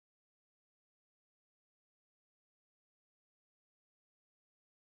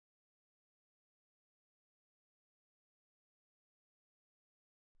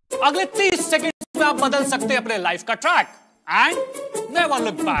अगले 30 सेकंड में आप बदल सकते हैं अपने लाइफ का track and never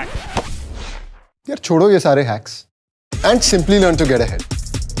look back. यार छोड़ो ये सारे hacks and simply learn to get ahead.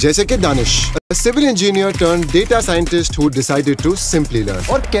 जैसे कि Danish, a civil engineer turned data scientist who decided to simply learn.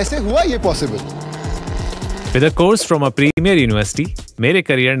 और कैसे हुआ ये possible? With a course from a premier university, मेरे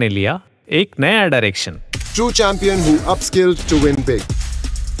करियर ने लिया एक नया direction. True champion who upskilled to win big.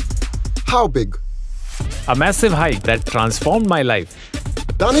 How big? A massive hike that transformed my life.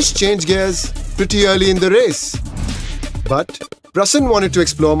 Danish changed gears pretty early in the race. But Prasan wanted to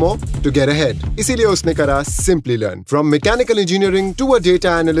explore more to get ahead. इसीलिए उसने करा Simply Learn. From mechanical engineering to a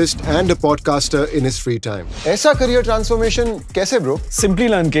data analyst and a podcaster in his free time. ऐसा career transformation कैसे bro? Simply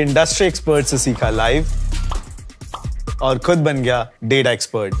Learn के industry expert से सीखा live और खुद बन गया डेटा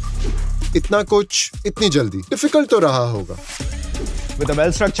एक्सपर्ट। इतना कुछ इतनी जल्दी डिफिकल्ट तो रहा होगा। With a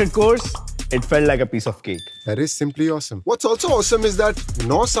well-structured course, it felt like a piece of cake. That is simply awesome. What's also awesome is that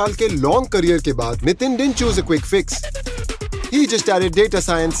 9 साल के long career के बाद Nitin didn't choose a quick fix. He just added data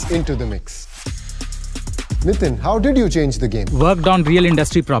science into the mix. Nitin, how did you change the game? Worked on real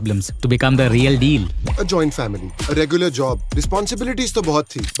industry problems to become the real deal. A joint family, a regular job, responsibilities तो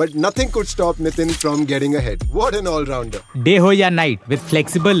बहुत थी, but nothing could stop Nitin from getting ahead. What an all-rounder. Day ho ya night, with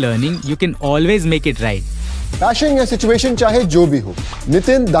flexible learning, you can always make it right. Passion या situation चाहे जो भी हो,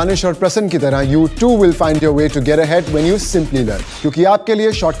 नितिन, दानिश और प्रसन की तरह you too will find your way to get ahead when you simply learn. क्योंकि आपके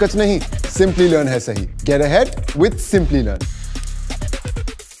लिए shortcuts नहीं, simply learn है सही. Get ahead with Simply Learn.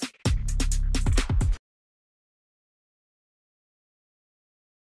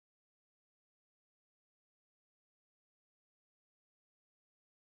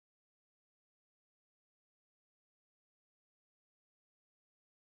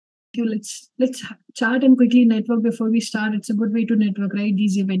 Let's chat and quickly network before we start. It's a good way to network, right?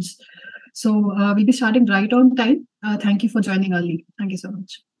 These events. So we'll be starting right on time. Thank you for joining early. Thank you so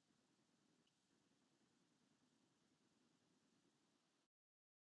much.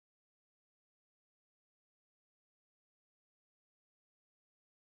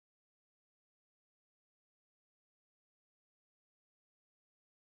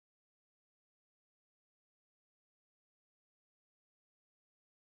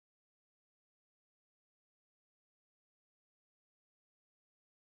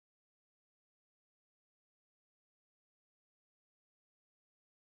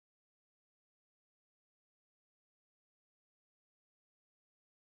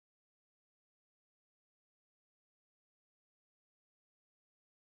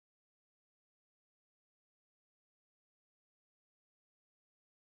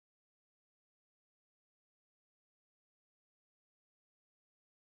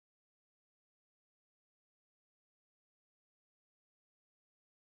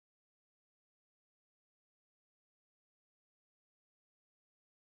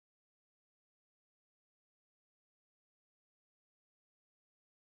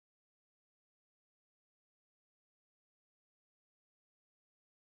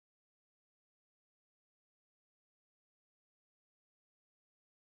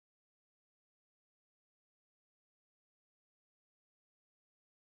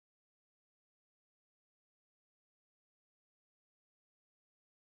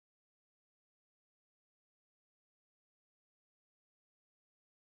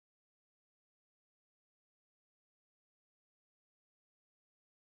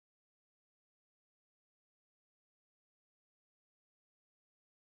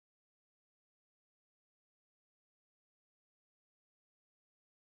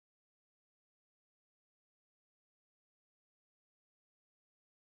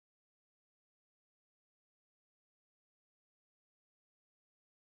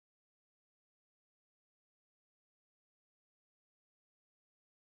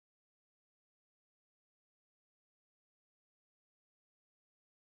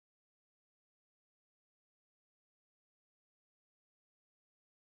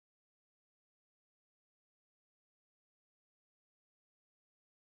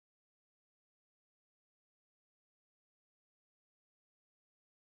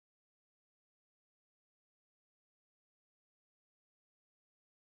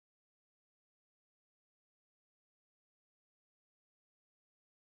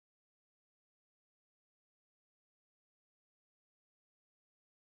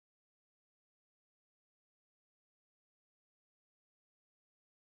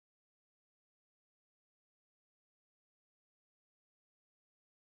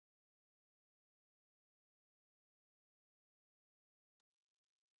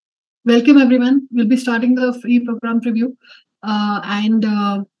 Welcome everyone. We'll be starting the free program preview and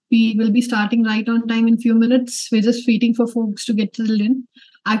we will be starting right on time in few minutes. We're just waiting for folks to get settled in.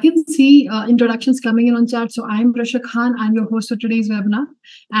 I can see introductions coming in on chat. So I'm Rashak Khan. I'm your host for today's webinar.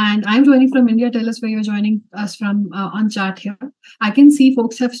 And I'm joining from India. Tell us where you're joining us from on chat here. I can see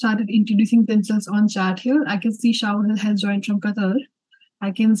folks have started introducing themselves on chat here. I can see Shaul has joined from Qatar. I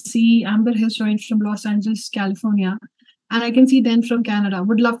can see Amber has joined from Los Angeles, California. And I can see Dan from Canada.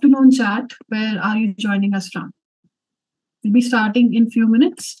 Would love to know in chat, where are you joining us from? We'll be starting in few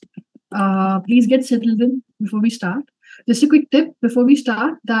minutes. Please get settled in before we start. Just a quick tip before we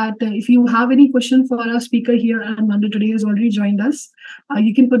start that if you have any question for our speaker here, Armando today has already joined us,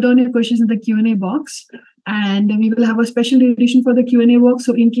 you can put down your questions in the Q&A box, and we will have a special edition for the Q&A box.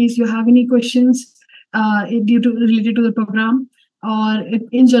 So in case you have any questions related to the program, or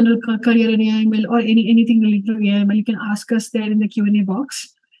in general career in AIML, or anything related to AIML, you can ask us there in the Q&A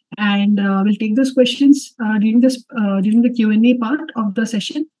box, and we'll take those questions during the Q&A part of the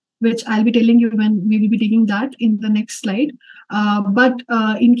session, which I'll be telling you when we will be taking that in the next slide. But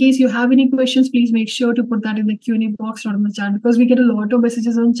in case you have any questions, please make sure to put that in the Q&A box, not in the chat, because we get a lot of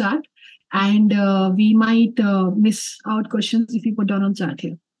messages on chat, and we might miss out questions if you put down on chat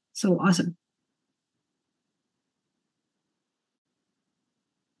here. So awesome.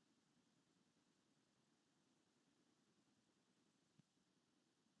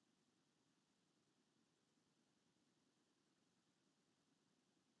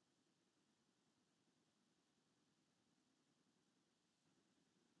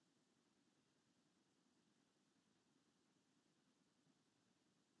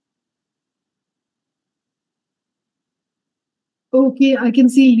 Okay, I can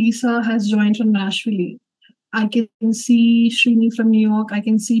see Lisa has joined from Nashville. I can see Srini from New York. I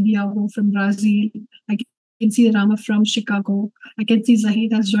can see Diego from Brazil. I can see Rama from Chicago. I can see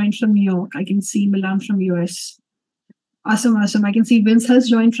Zahid has joined from New York. I can see Milan from US. Awesome. I can see Vince has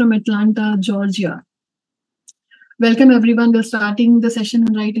joined from Atlanta, Georgia. Welcome everyone. We're starting the session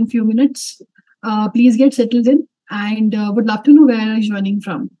right in few minutes. Please get settled in, and would love to know where are you joining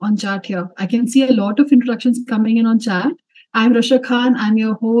from on chat here. I can see a lot of introductions coming in on chat. I'm Rashak Khan. I'm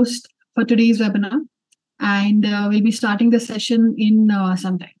your host for today's webinar, and we'll be starting the session in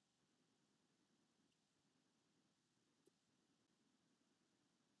some time.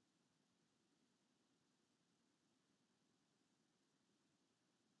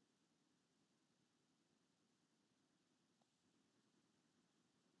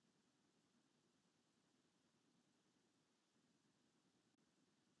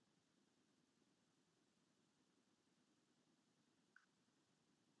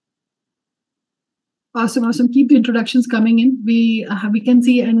 Awesome. Keep the introductions coming in. We can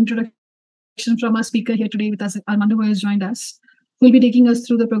see an introduction from our speaker here today with us, Armando, who has joined us. He'll be taking us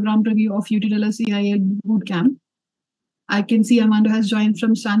through the program review of UTLS EIL Bootcamp. I can see Armando has joined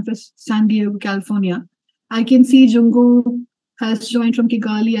from San Diego, California. I can see Jungo has joined from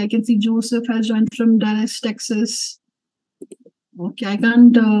Kigali. I can see Joseph has joined from Dallas, Texas. Okay, I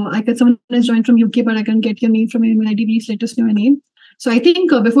can someone has joined from UK, but I can't get your name from your email ID. Please let us know your name. So I think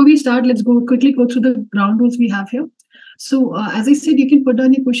before we start, let's quickly go through the ground rules we have here. So as I said, you can put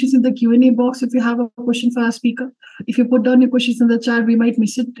down your questions in the Q&A box if you have a question for our speaker. If you put down your questions in the chat, we might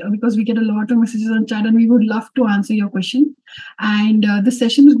miss it because we get a lot of messages on chat, and we would love to answer your question. And the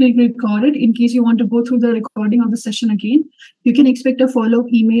session is being recorded. In case you want to go through the recording of the session again, you can expect a follow-up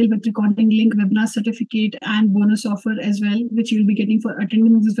email with recording link, webinar certificate, and bonus offer as well, which you'll be getting for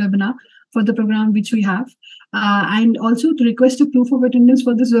attending this webinar for the program which we have. And also to request a proof of attendance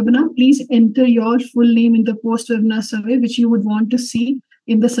for this webinar, please enter your full name in the post-webinar survey, which you would want to see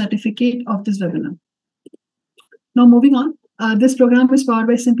in the certificate of this webinar. Now moving on. This program is powered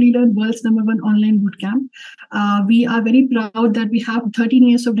by Simplilearn, world's #1 online bootcamp. We are very proud that we have 13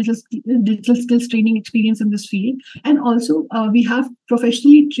 years of digital skills training experience in this field. And also, we have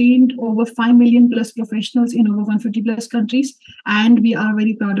professionally trained over 5 million plus professionals in over 150 plus countries. And we are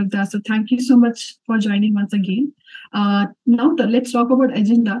very proud of that. So thank you so much for joining once again. Now let's talk about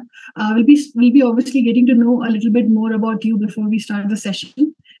agenda. We'll be obviously getting to know a little bit more about you before we start the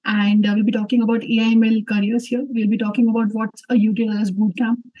session. And we'll be talking about AIML careers here. We'll be talking about what's a UTLS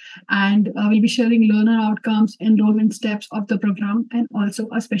bootcamp, and we'll be sharing learner outcomes, enrollment steps of the program, and also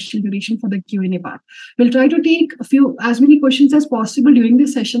a special duration for the Q&A part. We'll try to take as many questions as possible during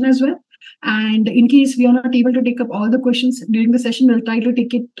this session as well. And in case we are not able to take up all the questions during the session, we'll try to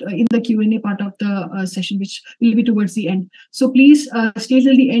take it in the Q&A part of the session, which will be towards the end. So please stay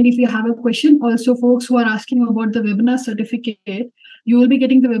till the end if you have a question. Also, folks who are asking about the webinar certificate, you will be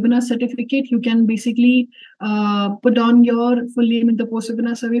getting the webinar certificate. You can basically put on your full name in the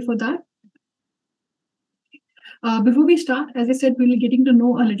post-webinar survey for that. Before we start, as I said, we'll be getting to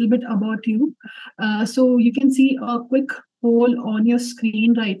know a little bit about you. So you can see a quick poll on your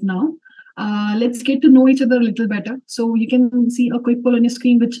screen right now. Let's get to know each other a little better. So you can see a quick poll on your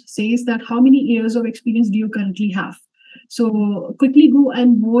screen which says that how many years of experience do you currently have? So quickly go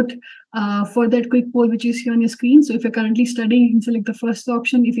and vote for that quick poll which is here on your screen. So if you're currently studying, you can select the first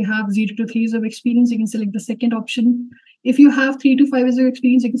option. If you have 0 to 3 years of experience, you can select the second option. If you have 3 to 5 years of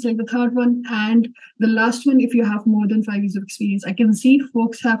experience, you can select the third one. And the last one, if you have more than 5 years of experience. I can see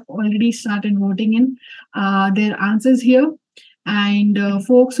folks have already started voting in their answers here. And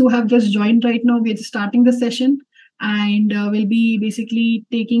folks who have just joined right now, we're just starting the session. And we'll be basically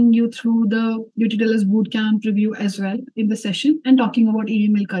taking you through the UTLS Bootcamp review as well in the session and talking about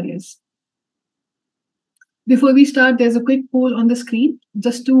AML careers. Before we start, there's a quick poll on the screen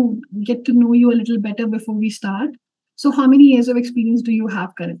just to get to know you a little better before we start. So how many years of experience do you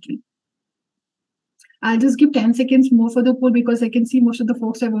have currently? I'll just give 10 seconds more for the poll because I can see most of the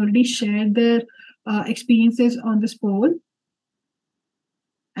folks have already shared their experiences on this poll.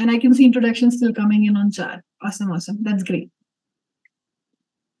 And I can see introductions still coming in on chat. Awesome. That's great.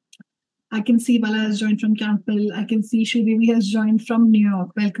 I can see Bala has joined from Campbell. I can see Sridevi has joined from New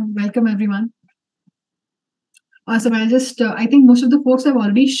York. Welcome everyone. Awesome. I think most of the folks have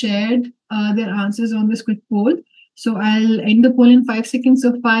already shared their answers on this quick poll. So I'll end the poll in 5 seconds.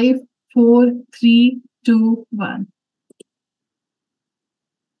 So 5, 4, 3, 2, 1.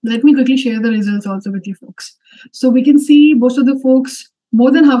 Let me quickly share the results also with you folks. So we can see most of the folks, more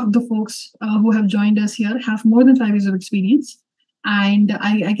than half of the folks who have joined us here have more than 5 years of experience. And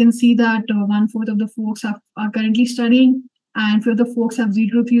I can see that 1/4 of the folks are currently studying, and few of the folks have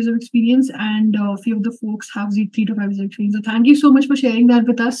 0 to 3 years of experience, and few of the folks have 3 to 5 years of experience. So thank you so much for sharing that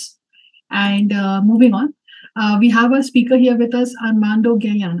with us. And moving on, we have a speaker here with us, Armando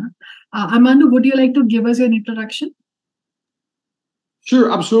Galeana. Armando, would you like to give us your introduction?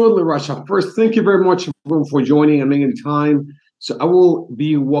 Sure, absolutely, Rasha. First, thank you very much for joining and making time. So I will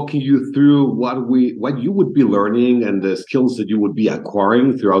be walking you through what you would be learning and the skills that you would be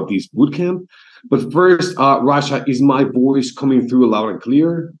acquiring throughout this bootcamp. But first, Rasha, is my voice coming through loud and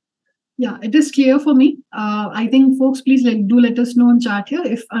clear? Yeah, it is clear for me. I think folks, please do let us know in chat here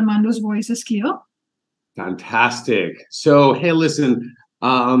if Armando's voice is clear. Fantastic. So, hey, listen.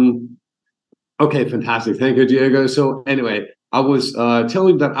 Okay, fantastic. Thank you, Diego. So anyway, I was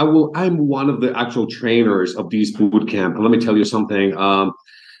telling that I'm one of the actual trainers of this bootcamp. And let me tell you something.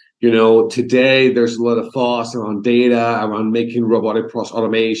 Today there's a lot of fuss around data, around making robotic process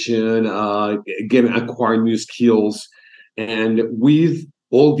automation, acquiring new skills. And with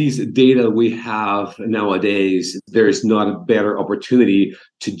all these data we have nowadays, there is not a better opportunity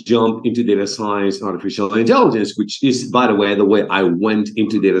to jump into data science and artificial intelligence, which is, by the way I went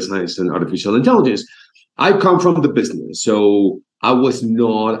into data science and artificial intelligence. I come from the business, so I was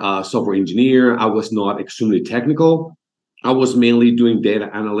not a software engineer. I was not extremely technical. I was mainly doing data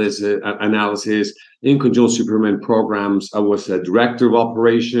analysis in conjunction with implement programs. I was a director of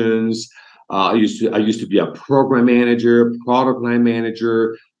operations. I used to be a program manager, product line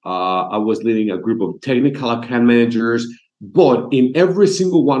manager. I was leading a group of technical account managers. But in every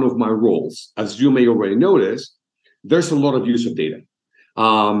single one of my roles, as you may already notice, there's a lot of use of data.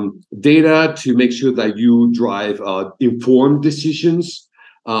 Data to make sure that you drive informed decisions,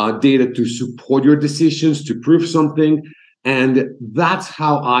 data to support your decisions, to prove something. And that's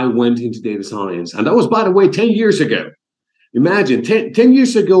how I went into data science. And that was, by the way, 10 years ago. Imagine 10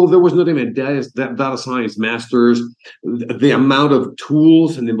 years ago, there was not even data science masters. The amount of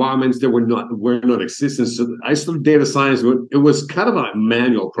tools and environments that were not existent. So I studied data science. It was kind of a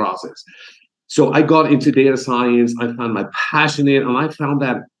manual process. So I got into data science. I found my passion in it, and I found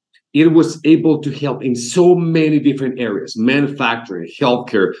that it was able to help in so many different areas: manufacturing,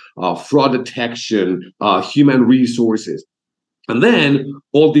 healthcare, fraud detection, human resources. And then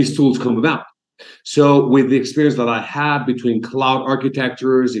all these tools come about. So with the experience that I had between cloud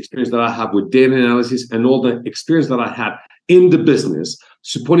architectures, the experience that I have with data analysis, and all the experience that I had in the business,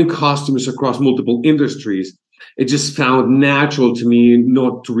 supporting customers across multiple industries, it just found natural to me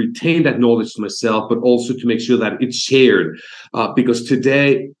not to retain that knowledge to myself, but also to make sure that it's shared. Because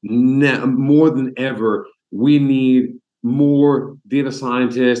today, more than ever, we need more data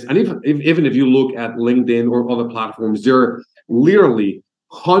scientists. And even if you look at LinkedIn or other platforms, there are literally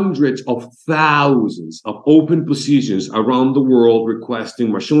hundreds of thousands of open positions around the world requesting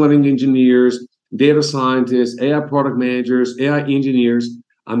machine learning engineers, data scientists, AI product managers, AI engineers,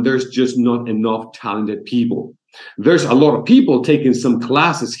 and there's just not enough talented people. There's a lot of people taking some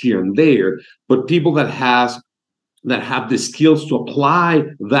classes here and there, but people that have the skills to apply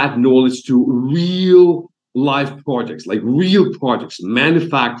that knowledge to real live projects, like real projects,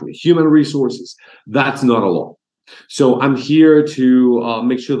 manufacturing, human resources, that's not a lot. So I'm here to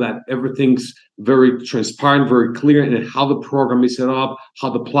make sure that everything's very transparent, very clear, and how the program is set up,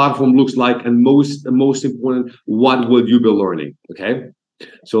 how the platform looks like, and most important, what will you be learning? Okay.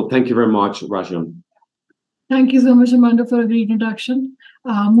 So thank you very much, Rajan. Thank you so much, Armando, for a great introduction.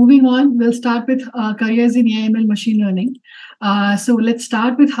 Moving on, we'll start with careers in AI/ML machine learning. So let's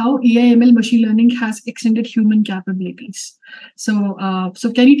start with how AI/ML machine learning has extended human capabilities. So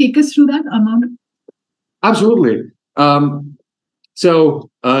can you take us through that, Armando? Absolutely.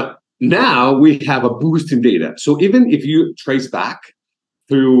 Now we have a boost in data. So even if you trace back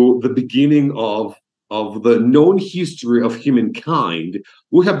through the beginning of the known history of humankind,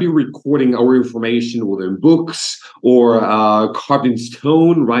 we have been recording our information within books or carved in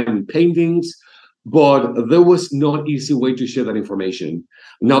stone, writing paintings, but there was no easy way to share that information.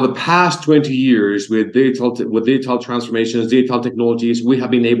 Now, the past 20 years with digital transformations, digital technologies, we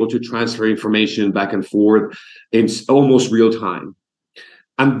have been able to transfer information back and forth in almost real time.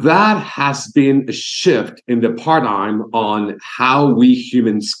 And that has been a shift in the paradigm on how we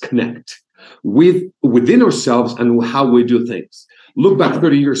humans connect within ourselves and how we do things. Look back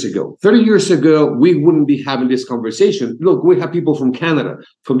 30 years ago. 30 years ago, we wouldn't be having this conversation. Look, we have people from Canada,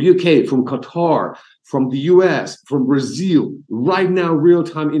 from UK, from Qatar, from the US, from Brazil, right now,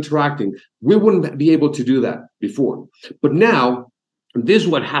 real-time interacting. We wouldn't be able to do that before. But now, this is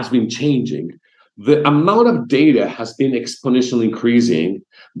what has been changing. The amount of data has been exponentially increasing.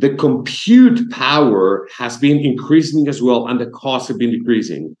 The compute power has been increasing as well, and the costs have been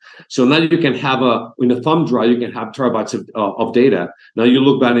decreasing. So now you can have in a thumb drive, you can have terabytes of data. Now you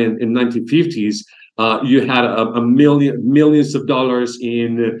look back in 1950s, you had millions of dollars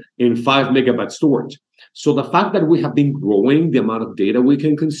in 5 megabyte storage. So the fact that we have been growing the amount of data we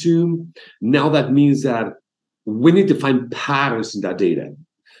can consume, now that means that we need to find patterns in that data.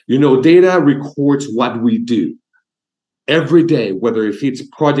 You know, data records what we do every day, whether if it's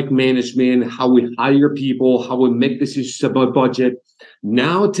project management, how we hire people, how we make decisions about budget.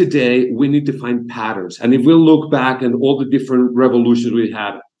 Now, today, we need to find patterns. And if we look back at all the different revolutions we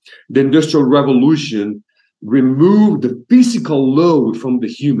had, the Industrial Revolution removed the physical load from the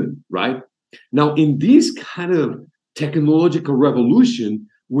human, right? Now, in this kind of technological revolution,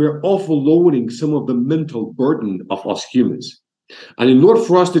 we're offloading some of the mental burden of us humans. And in order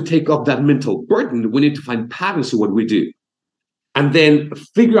for us to take up that mental burden, we need to find patterns in what we do. And then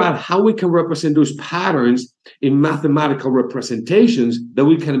figure out how we can represent those patterns in mathematical representations that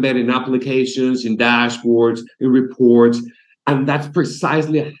we can embed in applications, in dashboards, in reports. And that's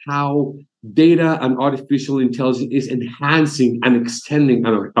precisely how data and artificial intelligence is enhancing and extending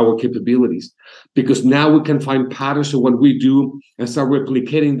our capabilities. Because now we can find patterns of what we do and start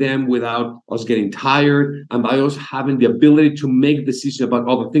replicating them without us getting tired, and by us having the ability to make decisions about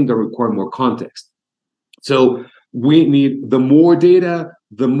other things that require more context. So we need the more data,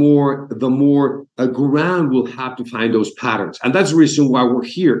 the more ground we'll have to find those patterns. And that's the reason why we're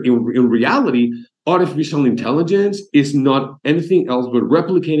here. In reality, artificial intelligence is not anything else but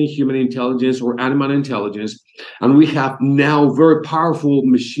replicating human intelligence or animal intelligence. And we have now very powerful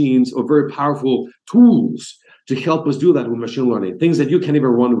machines or very powerful tools to help us do that with machine learning, things that you can't even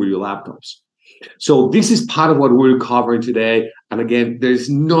run with your laptops. So this is part of what we're covering today. And again, there's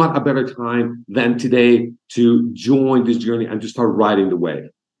not a better time than today to join this journey and to start riding the wave.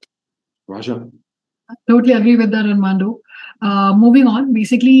 Raja? I totally agree with that, Armando. Moving on,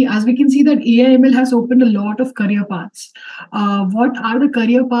 basically, as we can see that AI/ML has opened a lot of career paths. What are the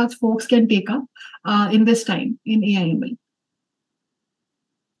career paths folks can take up in this time in AI/ML?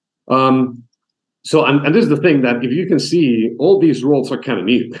 And this is the thing that if you can see, all these roles are kind of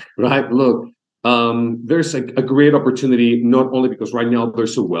neat, right? Look, there's a great opportunity, not only because right now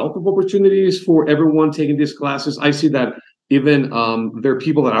there's a wealth of opportunities for everyone taking these classes. I see that even there are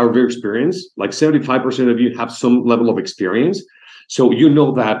people that are very experienced, like 75% of you have some level of experience. So you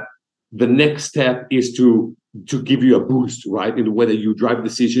know that the next step is to give you a boost, right? In the way that you drive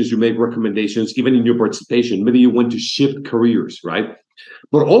decisions, you make recommendations, even in your participation. Maybe you want to shift careers, right?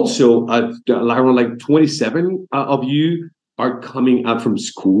 But also, around like 27 of you are coming out from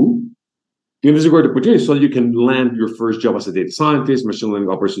school. And this is a great opportunity so you can land your first job as a data scientist, machine learning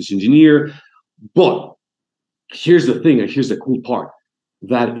operations engineer. But here's the thing, and here's the cool part,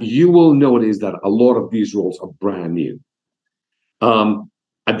 that you will notice that a lot of these roles are brand new.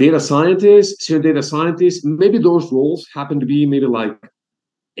 A data scientist, senior data scientist, maybe those roles happen to be maybe like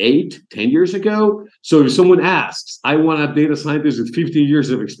 8, 10 years ago. So if someone asks, I want a data scientist with 15 years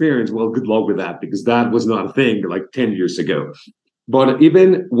of experience, well, good luck with that, because that was not a thing like 10 years ago. But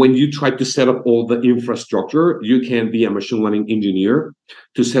even when you try to set up all the infrastructure, you can be a machine learning engineer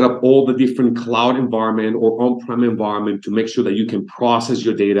to set up all the different cloud environment or on-prem environment to make sure that you can process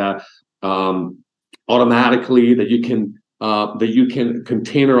your data automatically, that you can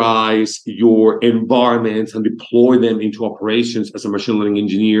containerize your environments and deploy them into operations as a machine learning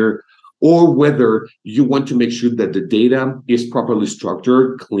engineer, or whether you want to make sure that the data is properly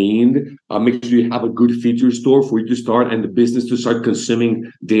structured, cleaned, make sure you have a good feature store for you to start and the business to start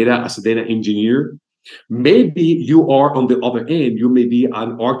consuming data as a data engineer. Maybe you are on the other end, you may be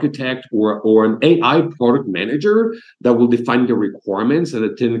an architect or an AI product manager that will define the requirements and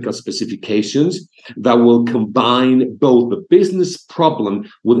the technical specifications that will combine both the business problem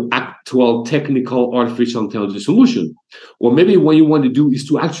with actual technical artificial intelligence solution. Or maybe what you want to do is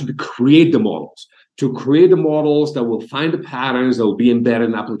to actually create the models, that will find the patterns that will be embedded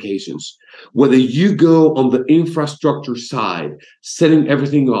in applications. Whether you go on the infrastructure side, setting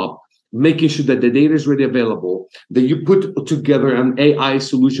everything up, making sure that the data is ready available, that you put together an AI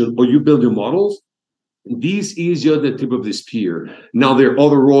solution or you build your models, this is just the tip of the spear. Now, there are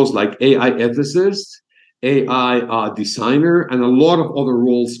other roles like AI ethicist, AI designer, and a lot of other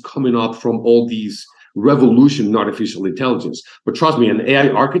roles coming up from all these revolution in artificial intelligence. But trust me, an AI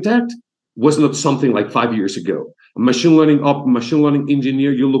architect was not something like 5 years ago. A machine learning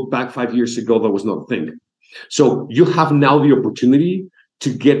engineer, you look back 5 years ago, that was not a thing. So you have now the opportunity to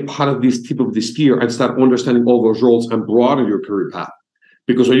get part of this tip of the spear and start understanding all those roles and broaden your career path.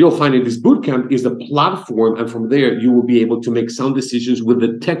 Because what you'll find in this bootcamp is the platform, and from there you will be able to make sound decisions with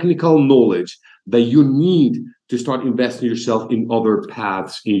the technical knowledge that you need to start investing yourself in other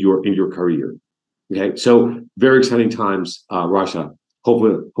paths in your career. Okay, so very exciting times, Rasha.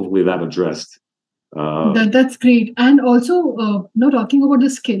 Hopefully that addressed. That's great. And also, talking about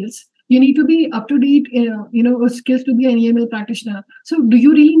the skills, you need to be up to date, skills to be an AML practitioner. So do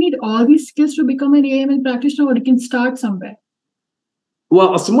you really need all these skills to become an AML practitioner, or you can start somewhere?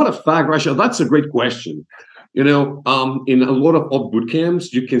 Well, as a matter of fact, Rasha, that's a great question. In a lot of boot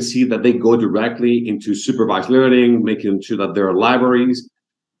camps, you can see that they go directly into supervised learning, making sure that there are libraries.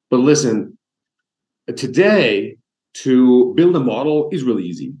 But listen, today, to build a model is really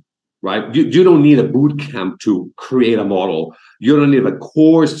easy, right? You don't need a boot camp to create a model. You don't need a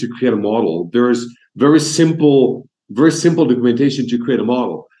course to create a model. There's very simple documentation to create a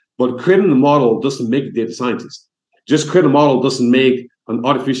model. But creating a model doesn't make a data scientist. Just create a model doesn't make an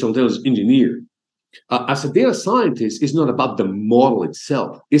artificial intelligence engineer. As a data scientist, it's not about the model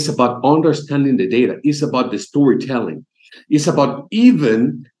itself. It's about understanding the data. It's about the storytelling. It's about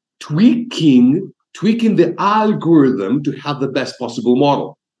even tweaking the algorithm to have the best possible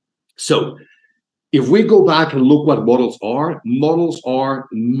model. So if we go back and look what models are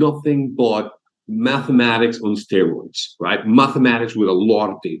nothing but mathematics on steroids, right? Mathematics with a lot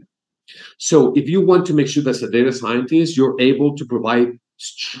of data. So if you want to make sure that as a data scientist, you're able to provide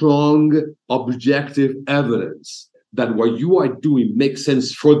strong, objective evidence that what you are doing makes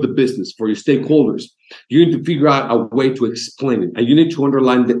sense for the business, for your stakeholders, you need to figure out a way to explain it. And you need to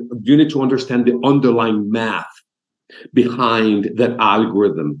understand the underlying math behind that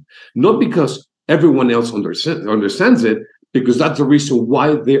algorithm. Not because everyone else understands it, because that's the reason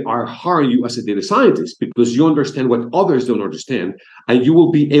why they are hiring you as a data scientist, because you understand what others don't understand, and you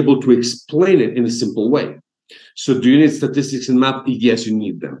will be able to explain it in a simple way. So do you need statistics and math? Yes, you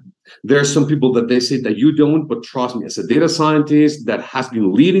need them. There are some people that they say that you don't, but trust me, as a data scientist that has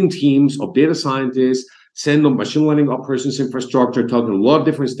been leading teams of data scientists, send on machine learning operations infrastructure, talking to a lot of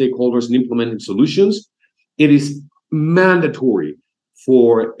different stakeholders and implementing solutions, it is mandatory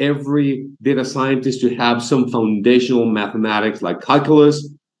for every data scientist to have some foundational mathematics like calculus,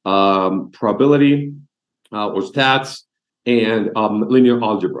 probability, or stats, and linear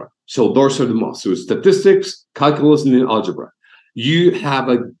algebra. So those are the most. So statistics, calculus, and linear algebra. You have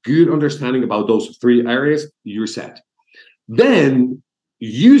a good understanding about those three areas, you're set. Then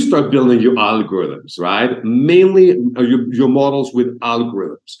you start building your algorithms, right? Mainly your models with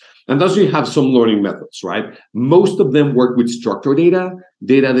algorithms. And thus you have some learning methods, right? Most of them work with structured data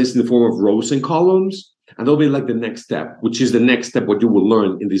that is in the form of rows and columns. And that'll be like the next step, which is the next step what you will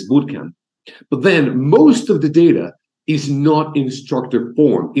learn in this bootcamp. But then most of the data is not in structured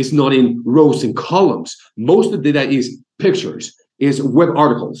form. It's not in rows and columns. Most of the data is pictures, is web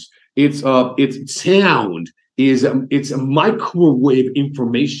articles, it's sound, it's a microwave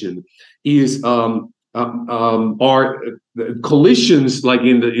information, is are collisions like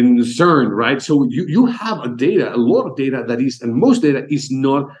in the CERN, right? So you have a lot of data that is, and most data is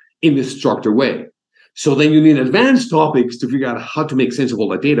not in a structured way. So then you need advanced topics to figure out how to make sense of all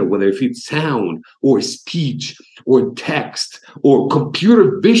that data, whether if it's sound or speech or text or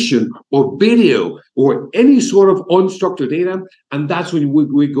computer vision or video or any sort of unstructured data. And that's when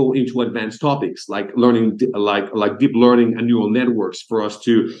we go into advanced topics like learning, like deep learning and neural networks, for us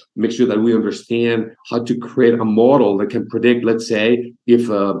to make sure that we understand how to create a model that can predict, let's say, if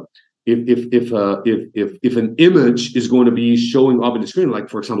an image is going to be showing up in the screen, like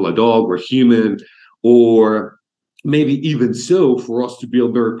for example a dog or human, or maybe even so for us to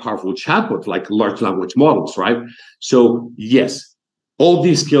build very powerful chatbots like large language models, right? So yes, all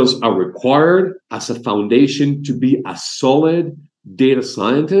these skills are required as a foundation to be a solid data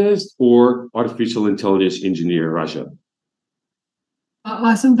scientist or artificial intelligence engineer, Raja.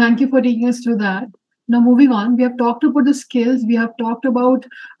 Awesome. Thank you for taking us through that. Now, moving on, we have talked about the skills. We have talked about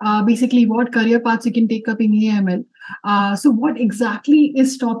basically what career paths you can take up in AIML. So what exactly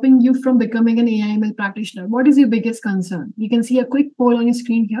is stopping you from becoming an AIML practitioner? What is your biggest concern? You can see a quick poll on your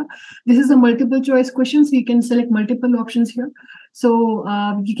screen here. This is a multiple choice question, so you can select multiple options here. So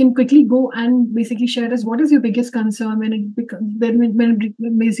you can quickly go and basically share us what is your biggest concern when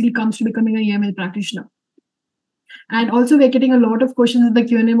it basically comes to becoming an AIML practitioner. And also, we're getting a lot of questions in the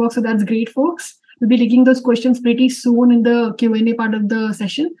Q&A box, so that's great, folks. We'll be taking those questions pretty soon in the Q&A part of the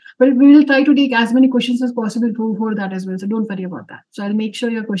session. But we will try to take as many questions as possible for that as well. So don't worry about that. So I'll make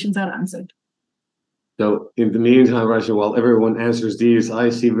sure your questions are answered. So in the meantime, Raja, while everyone answers these, I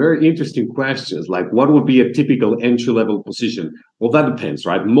see very interesting questions like what would be a typical entry-level position? Well, that depends,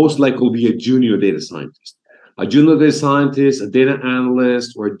 right? Most likely will be a junior data scientist. A junior data scientist, a data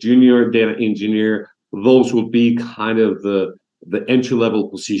analyst, or a junior data engineer. Those will be kind of the entry-level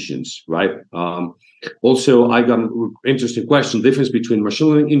positions, right? Also, I got an interesting question: difference between machine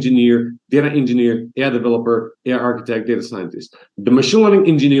learning engineer, AI developer, AI architect, data scientist. The machine learning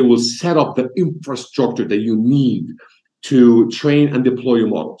engineer will set up the infrastructure that you need to train and deploy your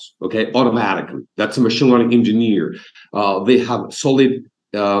models, okay, automatically. That's a machine learning engineer. They have solid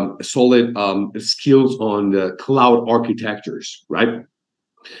skills on the cloud architectures, right?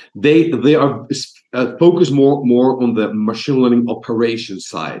 They are focused more on the machine learning operations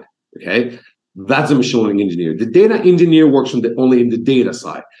side. Okay, that's a machine learning engineer. The data engineer works only in the data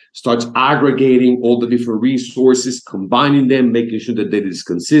side. Starts aggregating all the different resources, combining them, making sure that data is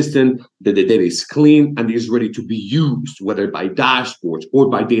consistent, that the data is clean, and is ready to be used, whether by dashboards or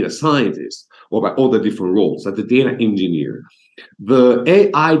by data scientists or by all the different roles. That's the data engineer. The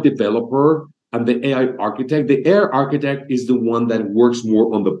AI developer and the AI architect. The AI architect is the one that works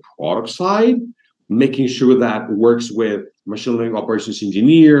more on the product side, making sure that works with machine learning operations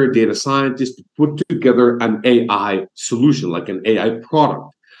engineer, data scientist to put together an AI solution, like an AI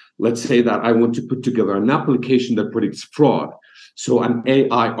product. Let's say that I want to put together an application that predicts fraud. So an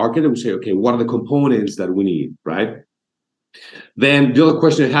AI architect will say, okay, what are the components that we need, right? Then the other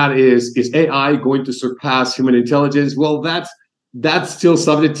question I had is AI going to surpass human intelligence? Well, that's still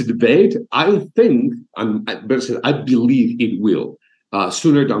subject to debate. I think, I believe it will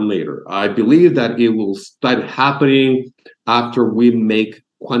sooner than later. I believe that it will start happening after we make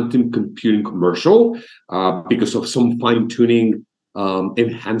quantum computing commercial because of some fine-tuning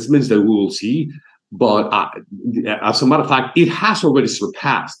enhancements that we will see. But as a matter of fact, it has already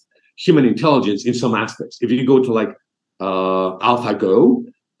surpassed human intelligence in some aspects. If you go to like AlphaGo,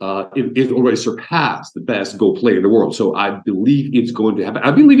 it already surpassed the best Go player in the world. So I believe it's going to happen.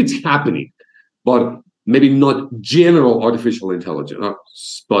 I believe it's happening, but maybe not general artificial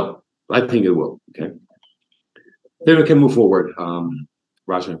intelligence, but I think it will. Okay. Then we can move forward.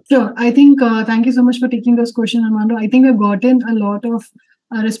 Raja. Sure. I think, thank you so much for taking those questions, Armando. I think we've gotten a lot of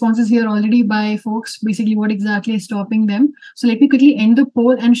responses here already by folks, basically what exactly is stopping them. So let me quickly end the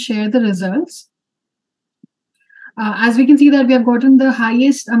poll and share the results. As we can see that we have gotten the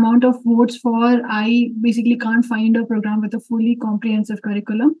highest amount of votes for I basically can't find a program with a fully comprehensive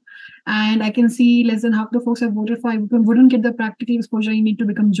curriculum. And I can see less than half the folks have voted for I wouldn't get the practical exposure you need to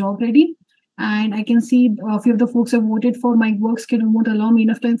become job ready. And I can see a few of the folks have voted for my work schedule won't allow me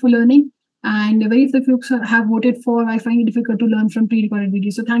enough time for learning. And very few folks have voted for I find it difficult to learn from pre-recorded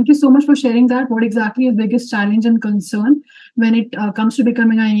videos. So thank you so much for sharing that. What exactly is the biggest challenge and concern when it comes to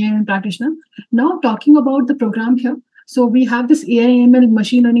becoming an AI practitioner? Now talking about the program here. So we have this AI/ML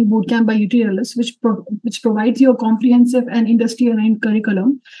machine learning bootcamp by UTLS, which provides you a comprehensive and industry-aligned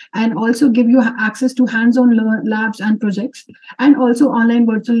curriculum, and also give you access to hands-on labs and projects, and also online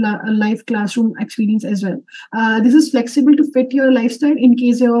virtual live classroom experience as well. This is flexible to fit your lifestyle in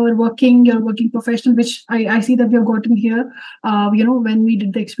case you're working professional, which I see that we have gotten here. When we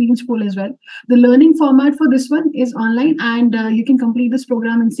did the experience poll as well. The learning format for this one is online, and you can complete this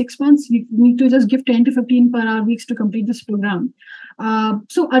program in 6 months. You need to just give 10 to 15 per hour weeks to complete this program.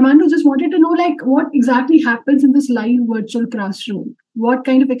 So Armando, just wanted to know, like, what exactly happens in this live virtual classroom? What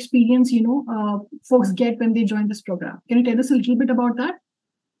kind of experience, folks get when they join this program? Can you tell us a little bit about that?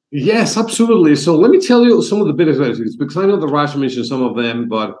 Yes, absolutely. So let me tell you some of the benefits, because I know that Raj mentioned some of them,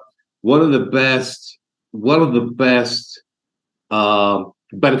 but one of the best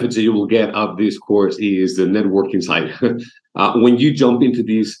benefits that you will get out of this course is the networking side. When you jump into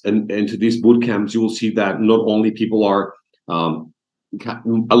these boot camps, you will see that not only people are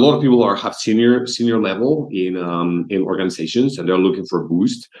a lot of people have senior level in organizations, and they're looking for a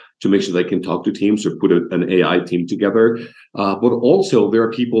boost to make sure they can talk to teams or put an AI team together. But also there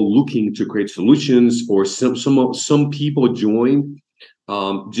are people looking to create solutions, or some people join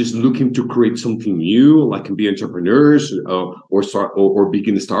just looking to create something new, like can be entrepreneurs or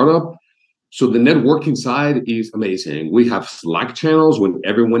begin a startup. So the networking side is amazing. We have Slack channels when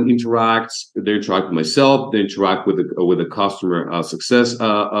everyone interacts. They interact with myself. They interact with the customer success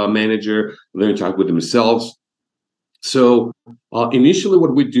manager. They interact with themselves. So initially,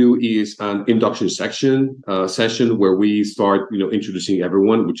 what we do is an induction session where we start, introducing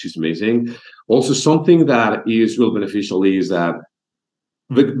everyone, which is amazing. Also, something that is real beneficial is that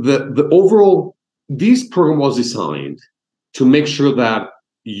the overall, this program was designed to make sure that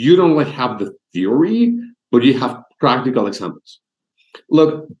you don't only have the theory, but you have practical examples.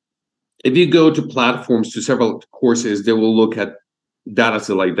 Look, if you go to platforms, to several courses, they will look at data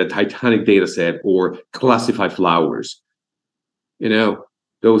set like the Titanic data set or classified flowers.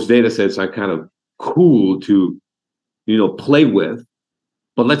 Those data sets are kind of cool to, play with.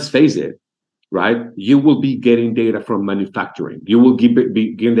 But let's face it, right? You will be getting data from manufacturing. You will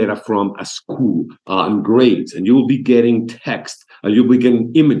be getting data from a school and grades, and you will be getting text, and you'll be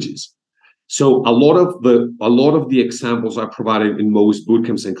getting images. So a lot of the examples I provided in most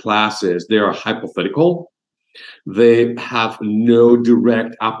bootcamps and classes, they are hypothetical. They have no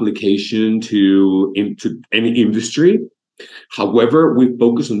direct application into any industry. However, we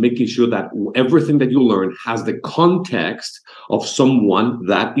focus on making sure that everything that you learn has the context of someone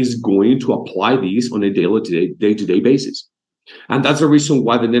that is going to apply these on a day-to-day basis. And that's the reason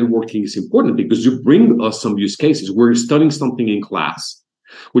why the networking is important, because you bring us some use cases. We're studying something in class,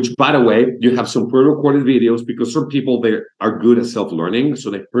 which, by the way, you have some pre-recorded videos, because some people, they are good at self-learning. So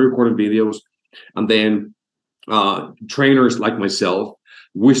they pre-recorded videos, and then trainers like myself,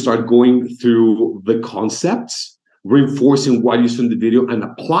 we start going through the concepts, reinforcing what you saw in the video and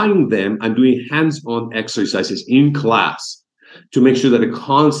applying them, and doing hands-on exercises in class to make sure that the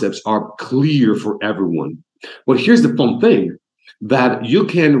concepts are clear for everyone. But here's the fun thing, that you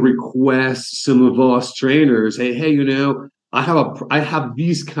can request some of us trainers, hey, I have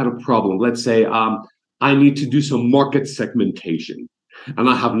this kind of problem. Let's say I need to do some market segmentation, and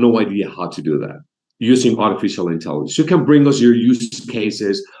I have no idea how to do that using artificial intelligence. You can bring us your use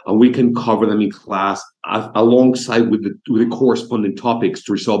cases, and we can cover them in class alongside with the corresponding topics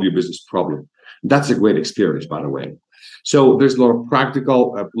to resolve your business problem. That's a great experience, by the way. So there's a lot of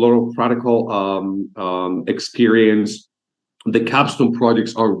practical experience. The capstone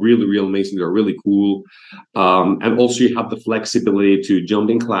projects are really, really amazing. They're really cool. And also you have the flexibility to jump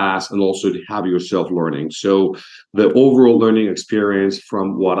in class and also to have your self-learning. So the overall learning experience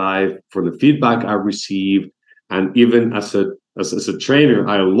from the feedback I received, and even as a trainer,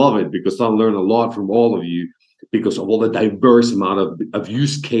 I love it, because I learn a lot from all of you, because of all the diverse amount of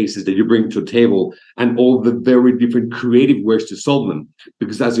use cases that you bring to the table, and all the very different creative ways to solve them.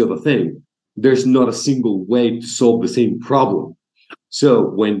 Because that's the other thing. There's not a single way to solve the same problem. So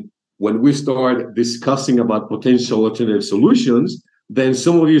when we start discussing about potential alternative solutions, then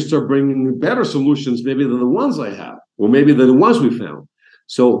some of you start bringing better solutions, maybe than the ones I have, or maybe than the ones we found.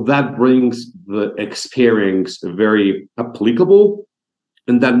 So that brings the experience very applicable,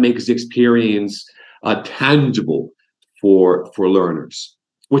 and that makes the experience tangible for learners.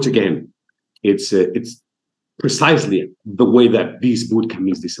 Which again, it's precisely the way that this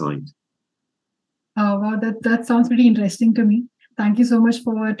bootcamp is designed. Oh, wow, that sounds pretty interesting to me. Thank you so much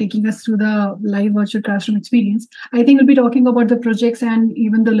for taking us through the live virtual classroom experience. I think we'll be talking about the projects and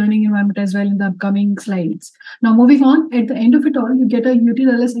even the learning environment as well in the upcoming slides. Now, moving on, at the end of it all, you get a UT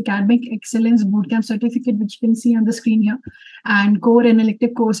Academic Excellence Bootcamp certificate, which you can see on the screen here, and core and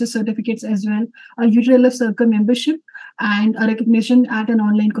elective courses certificates as well, a UT Circle membership, and a recognition at an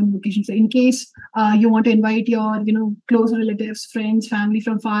online convocation. So in case you want to invite your close relatives, friends, family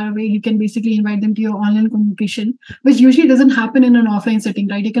from far away, you can basically invite them to your online convocation, which usually doesn't happen in an offline setting,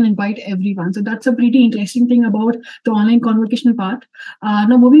 right? You can invite everyone. So that's a pretty interesting thing about the online convocational part.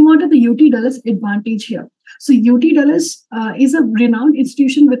 Now moving on to the UT Dallas advantage here. So UT Dallas is a renowned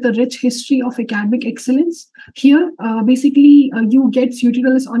institution with a rich history of academic excellence. Here, basically, you get UT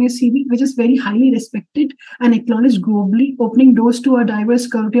Dallas on your CV, which is very highly respected and acknowledged globally, opening doors to a diverse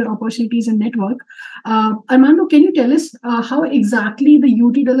career opportunities and network. Armando, can you tell us how exactly the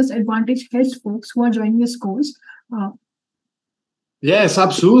UT Dallas Advantage helps folks who are joining this course? Yes,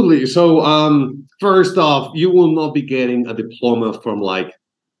 absolutely. So first off, you will not be getting a diploma from like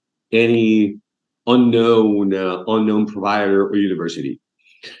any unknown provider or university.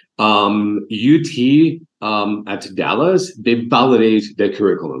 UT at Dallas, they validate their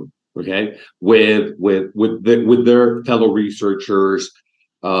curriculum, okay, with their fellow researchers,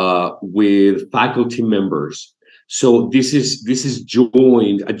 with faculty members. So this is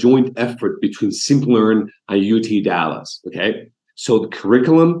a joint effort between Simplilearn and UT Dallas, okay. So the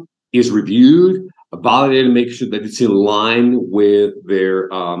curriculum is reviewed, validated, make sure that it's in line with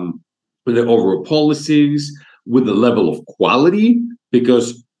their overall policies, with the level of quality,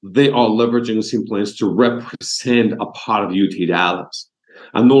 because they are leveraging Simplilearn to represent a part of UT Dallas.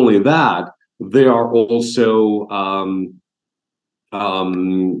 And not only that, they are also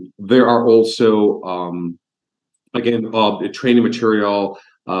again the training material,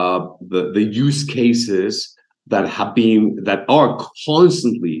 the use cases that are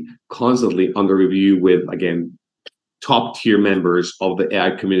constantly under review with, again, top tier members of the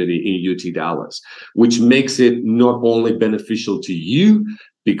AI community in UT Dallas, which makes it not only beneficial to you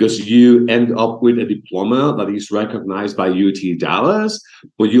because you end up with a diploma that is recognized by UT Dallas,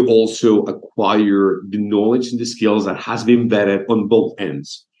 but you also acquire the knowledge and the skills that has been vetted on both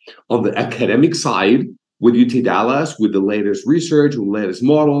ends. On the academic side, with UT Dallas, with the latest research, with latest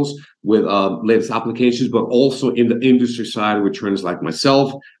models, with latest applications, but also in the industry side with trainers like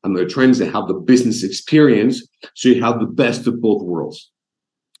myself and the trainers that have the business experience. So you have the best of both worlds.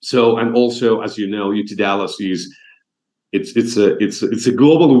 So, and also, as you know, UT Dallas it's a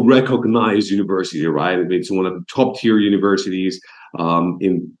globally recognized university, right? It's one of the top tier universities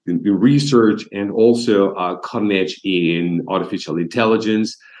in research, and also cutting edge in artificial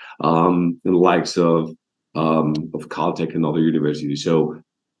intelligence, in the likes of Caltech and other universities. So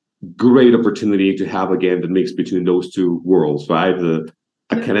great opportunity to have, again, the mix between those two worlds, right? The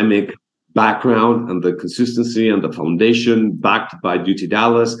academic background and the consistency and the foundation backed by UT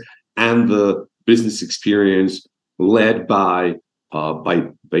Dallas, and the business experience led by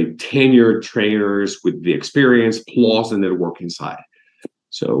tenured trainers with the experience plus the networking side.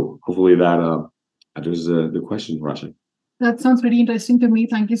 So hopefully that addresses the question, Rasha. That sounds pretty interesting to me.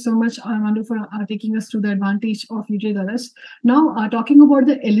 Thank you so much, Armando, for taking us through the advantage of UT Dallas. Now, talking about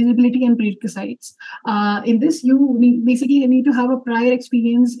the eligibility and prerequisites. In this, you basically need to have a prior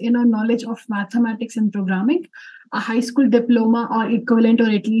experience in a knowledge of mathematics and programming, a high school diploma or equivalent, or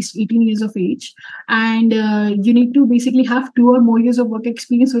at least 18 years of age. And you need to basically have 2 or more years of work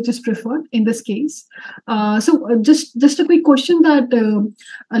experience, which is preferred in this case. So just a quick question that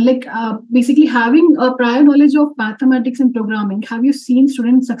basically having a prior knowledge of mathematics and programming, have you seen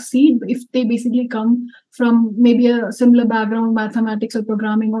students succeed if they basically come from maybe a similar background, mathematics or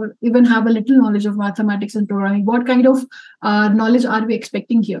programming, or even have a little knowledge of mathematics and programming? What kind of knowledge are we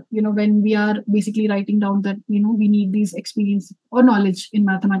expecting here, when we are basically writing down that, we need these experience or knowledge in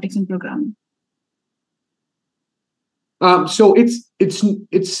mathematics and programming? So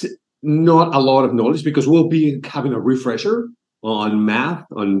it's not a lot of knowledge, because we'll be having a refresher on math,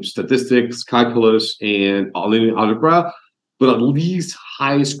 on statistics, calculus, and linear algebra, but at least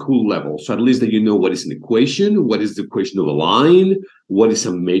high school level. So at least that you know what is an equation, what is the equation of a line, what is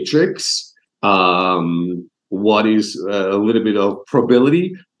a matrix, what is a little bit of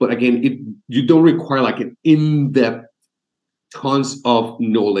probability. But again, you don't require like an in-depth tons of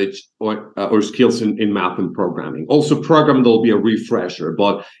knowledge or skills in math and programming. Also, programming, there'll be a refresher.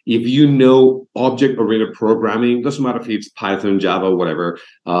 But if you know object-oriented programming, doesn't matter if it's Python, Java, whatever,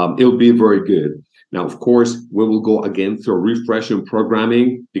 it'll be very good. Now, of course, we will go again through a refresher in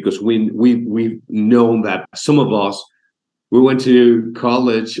programming, because we've known that some of us, we went to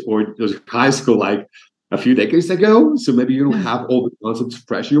college or high school like a few decades ago. So maybe you don't have all the concepts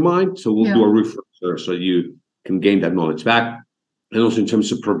fresh in your mind. So we'll do a refresher so you can gain that knowledge back. And also in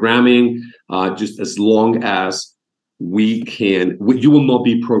terms of programming, just as long as we can, you will not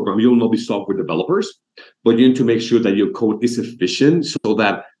be programmers, you will not be software developers, but you need to make sure that your code is efficient so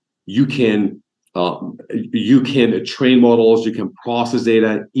that you can train models, you can process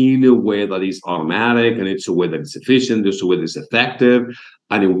data in a way that is automatic, and it's a way that is efficient, there's a way that is effective,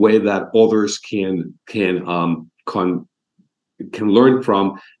 and a way that others can learn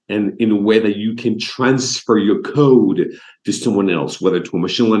from and in a way that you can transfer your code to someone else, whether to a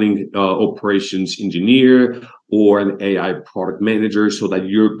machine learning operations engineer or an AI product manager, so that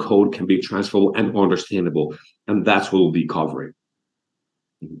your code can be transferable and understandable. And that's what we'll be covering.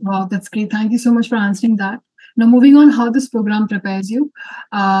 Wow, that's great. Thank you so much for answering that. Now, moving on, how this program prepares you,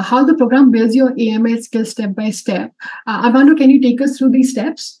 how the program builds your AML skills step by step. Armando, can you take us through these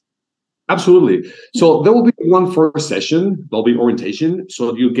steps? Absolutely. So there will be one first session. There'll be orientation.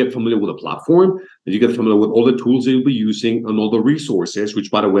 So you get familiar with the platform, and you get familiar with all the tools that you'll be using and all the resources, which,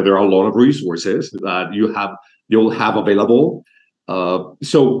 by the way, there are a lot of resources that you'll have available.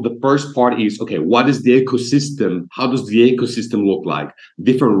 So the first part is, okay, what is the ecosystem? How does the ecosystem look like?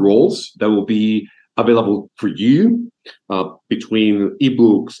 Different roles that will be available for you between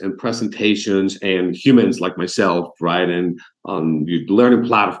ebooks and presentations and humans like myself, right? And your learning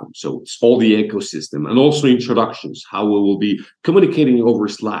platform. So it's all the ecosystem, and also introductions, how we will be communicating over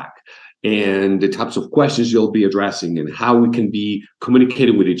Slack, and the types of questions you'll be addressing, and how we can be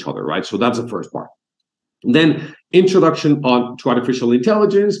communicating with each other, right? So that's the first part. Then introduction to artificial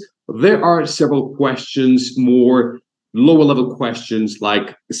intelligence. There are several questions, more lower level questions,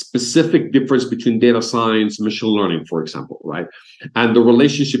 like a specific difference between data science and machine learning, for example, right? And the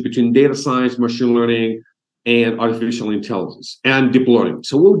relationship between data science, machine learning, and artificial intelligence and deep learning.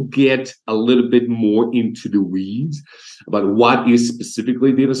 So we'll get a little bit more into the weeds about what is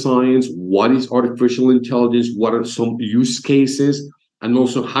specifically data science, what is artificial intelligence, what are some use cases, and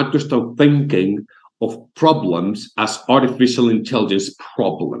also how to start thinking of problems as artificial intelligence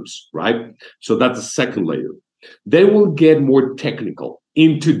problems, right? So that's the second layer. Then we'll get more technical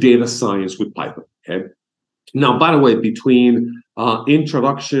into data science with Python, okay? Now, by the way, between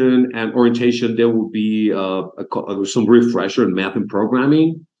introduction and orientation, there will be some refresher in math and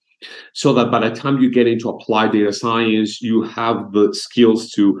programming, so that by the time you get into applied data science, you have the skills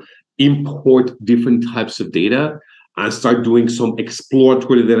to import different types of data and start doing some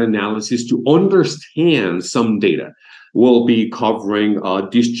exploratory data analysis to understand some data. We'll be covering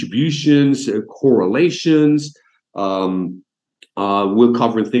distributions, correlations. We'll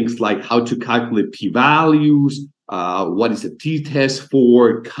cover things like how to calculate p-values, what is a t-test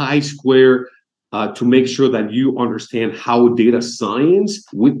for, chi-square, to make sure that you understand how data science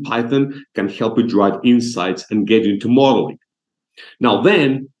with Python can help you drive insights and get you into modeling. Now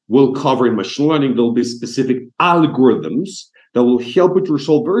then, we'll cover in machine learning, there'll be specific algorithms that will help you to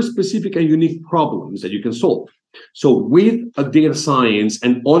resolve very specific and unique problems that you can solve. So with a data science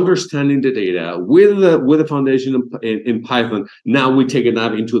and understanding the data with a foundation in Python, now we take it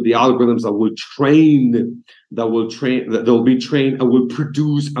out into the algorithms that will be trained and will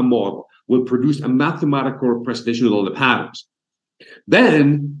produce a model, will produce a mathematical representation of all the patterns.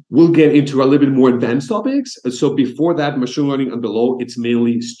 Then we'll get into a little bit more advanced topics. So before that, machine learning and below, it's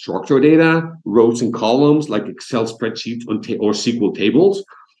mainly structured data, rows and columns like Excel spreadsheets or SQL tables.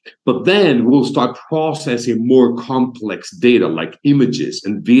 But then we'll start processing more complex data like images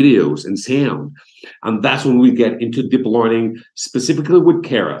and videos and sound. And that's when we get into deep learning, specifically with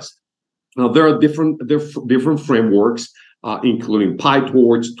Keras. Now, there are different frameworks, including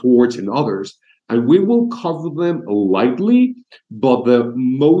PyTorch, Torch, and others. And we will cover them lightly, but the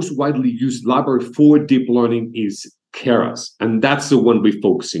most widely used library for deep learning is Keras, and that's the one we're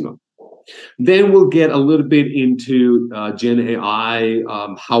focusing on. Then we'll get a little bit into Gen AI,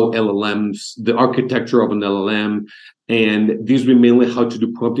 how LLMs, the architecture of an LLM, and these will be mainly how to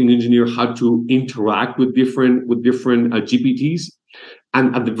do prompting engineer, how to interact with different GPTs.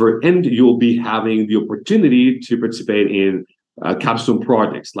 And at the very end, you'll be having the opportunity to participate in capstone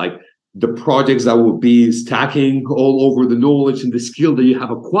projects, like the projects that will be stacking all over the knowledge and the skill that you have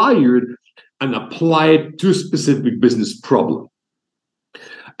acquired and apply it to a specific business problem.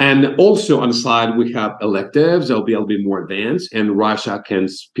 And also on the side, we have electives. They'll be a little bit more advanced, and Rasha can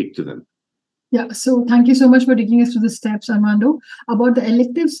speak to them. Yeah, so thank you so much for taking us through the steps, Armando. About the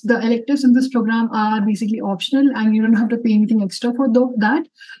electives in this program are basically optional, and you don't have to pay anything extra for that.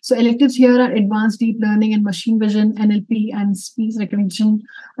 So electives here are advanced deep learning and machine vision, NLP, and speech recognition,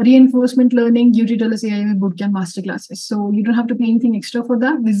 reinforcement learning, UTLS AI Bootcamp masterclasses. So you don't have to pay anything extra for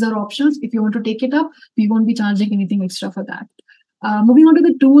that. These are options. If you want to take it up, we won't be charging anything extra for that. Moving on to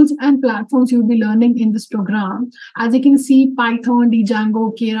the tools and platforms you'll be learning in this program. As you can see, Python,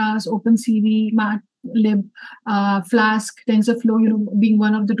 Django, Keras, OpenCV, Matlab, Flask, TensorFlow, being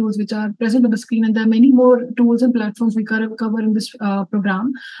one of the tools which are present on the screen. And there are many more tools and platforms we cover in this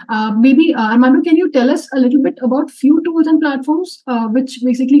program. Maybe, Armando, can you tell us a little bit about few tools and platforms which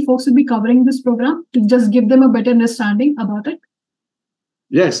basically folks will be covering in this program to just give them a better understanding about it?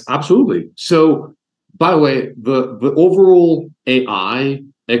 Yes, absolutely. So, by the way, the overall AI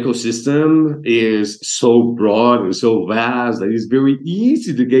ecosystem is so broad and so vast that it's very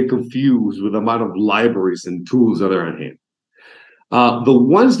easy to get confused with the amount of libraries and tools that are at hand. The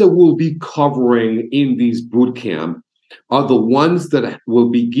ones that we'll be covering in this bootcamp are the ones that will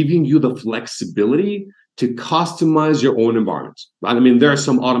be giving you the flexibility to customize your own environment. I mean, there are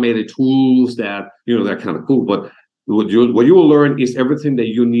some automated tools that, they're kind of cool, but what you will learn is everything that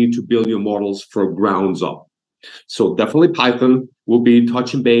you need to build your models from grounds up. So definitely Python. Will be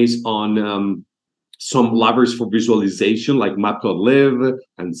touching base on some libraries for visualization like matplotlib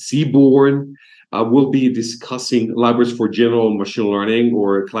and Seaborn. We'll be discussing libraries for general machine learning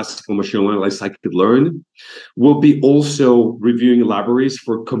or classical machine learning like scikit-learn. We'll be also reviewing libraries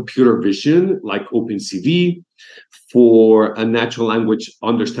for computer vision like OpenCV, for a natural language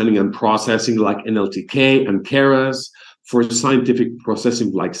understanding and processing like NLTK and Keras, for scientific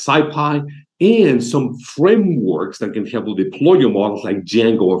processing like SciPy, and some frameworks that can help you deploy your models like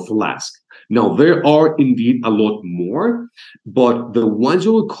Django or Flask. Now, there are indeed a lot more, but the ones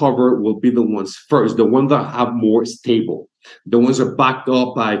you will cover will be the ones first, the ones that have more stable. The ones that are backed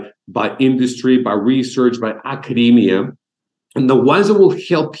up by industry, by research, by academia, and the ones that will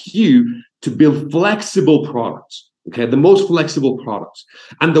help you to build flexible products, okay? The most flexible products.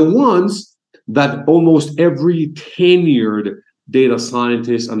 And the ones that almost every tenured data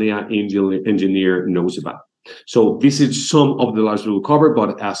scientist and AI engineer knows about. So this is some of the libraries we'll cover,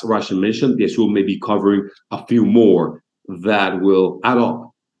 but as Rasha mentioned, yes, we'll maybe covering a few more that will add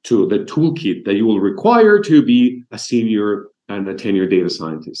up to the toolkit that you will require to be a senior and a tenured data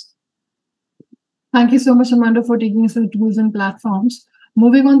scientist. Thank you so much, Armando, for taking us through the tools and platforms.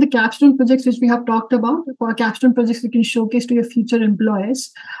 Moving on, the capstone projects, which we have talked about, for capstone projects we can showcase to your future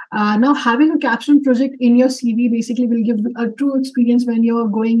employers. Now, having a capstone project in your CV basically will give a true experience when you're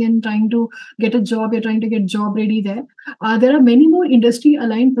going and trying to get a job, you're trying to get job ready there. There are many more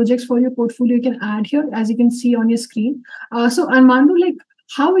industry-aligned projects for your portfolio you can add here, as you can see on your screen. So, Armando,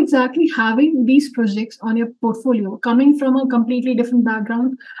 how exactly having these projects on your portfolio, coming from a completely different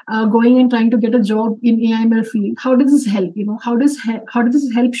background, going and trying to get a job in AI/ML field, how does this help? How does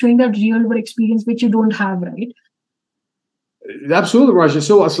this help showing that real world experience which you don't have, right? Absolutely, Raja.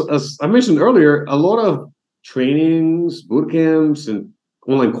 So as I mentioned earlier, a lot of trainings, boot camps, and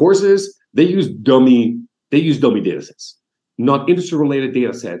online courses, they use dummy data sets, not industry-related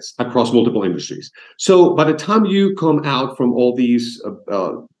data sets across multiple industries. So by the time you come out from all these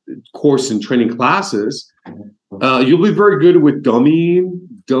course and training classes, you'll be very good with dummy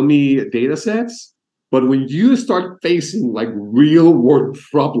data sets. But when you start facing like real-world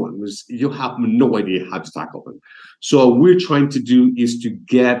problems, you have no idea how to tackle them. So what we're trying to do is to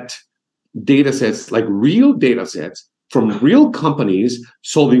get data sets, like real data sets from real companies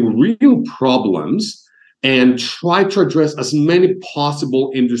solving real problems, and try to address as many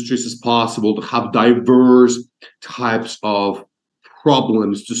possible industries as possible to have diverse types of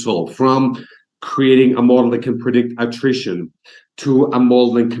problems to solve, from creating a model that can predict attrition to a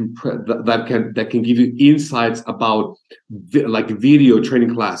model that can give you insights about like video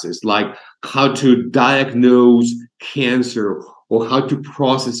training classes, like how to diagnose cancer or how to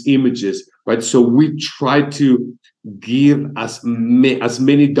process images, right? So we try to give as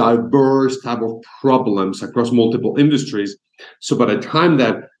many diverse type of problems across multiple industries. So by the time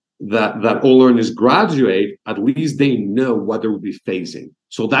that all learners graduate, at least they know what they will be facing.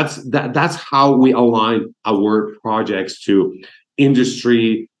 So that's how we align our projects to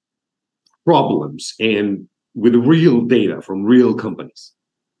industry problems and with real data from real companies.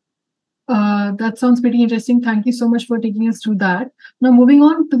 That sounds pretty interesting. Thank you so much for taking us through that. Now, moving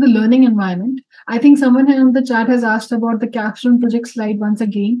on to the learning environment. I think someone in the chat has asked about the capstone project slide once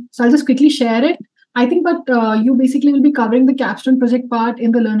again. So I'll just quickly share it. I think, but you basically will be covering the capstone project part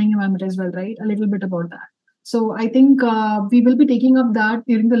in the learning environment as well, right? A little bit about that. So I think we will be taking up that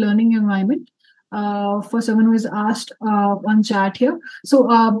during the learning environment for someone who has asked on chat here. So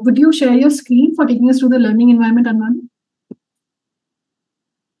would you share your screen for taking us through the learning environment, Armando?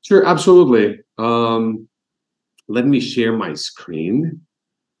 Sure, absolutely. Let me share my screen.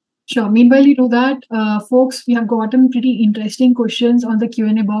 Sure. Meanwhile, you do that, folks, we have gotten pretty interesting questions on the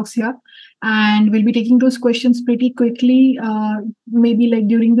Q&A box here, and we'll be taking those questions pretty quickly, maybe like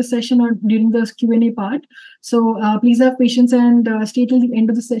during the session or during the Q&A part. So please have patience and stay till the end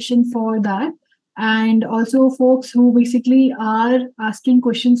of the session for that. And also, folks who basically are asking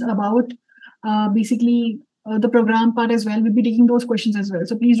questions about the program part as well, we'll be taking those questions as well.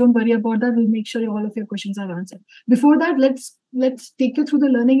 So please don't worry about that. We'll make sure all of your questions are answered. Before that, let's take you through the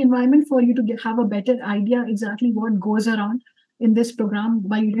learning environment for you to have a better idea exactly what goes around in this program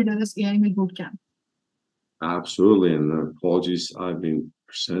by UTLS AI/ML Bootcamp. Absolutely, and apologies, I've been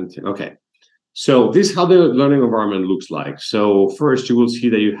Okay. So this is how the learning environment looks like. So first, you will see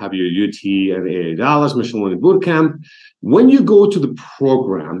that you have your UT and AA Machine Learning Bootcamp. When you go to the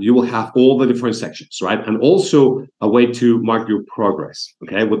program, you will have all the different sections, right? And also a way to mark your progress,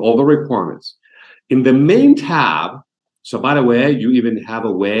 okay, with all the requirements. In the main tab, so by the way, you even have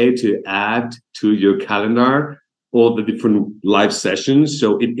a way to add to your calendar all the different live sessions.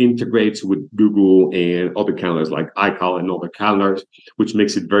 So it integrates with Google and other calendars like iCal and other calendars, which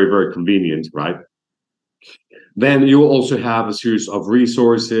makes it very, very convenient, right? Then you will also have a series of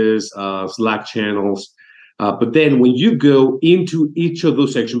resources, Slack channels. But then when you go into each of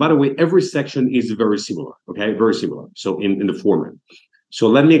those sections, by the way, every section is very similar, okay? Very similar, so in the format. So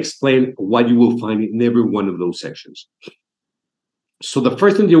let me explain what you will find in every one of those sections. So the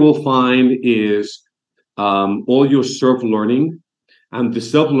first thing you will find is all your self-learning, and the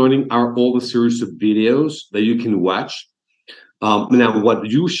self-learning are all the series of videos that you can watch. Now, what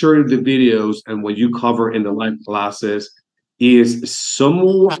you share in the videos and what you cover in the live classes is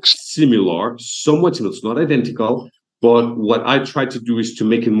somewhat similar. It's not identical, but what I try to do is to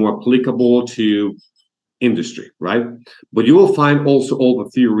make it more applicable to industry, right? But you will find also all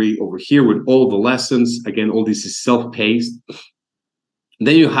the theory over here with all the lessons. Again, all this is self-paced.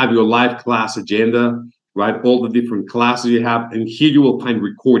 Then you have your live class agenda, right? All the different classes you have. And here you will find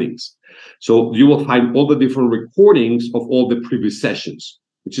recordings. So you will find all the different recordings of all the previous sessions,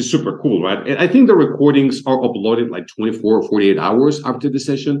 which is super cool, right? And I think the recordings are uploaded like 24 or 48 hours after the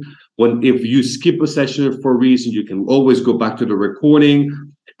session. If you skip a session for a reason, you can always go back to the recording,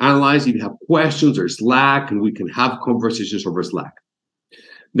 analyze. If you have questions or Slack, and we can have conversations over Slack.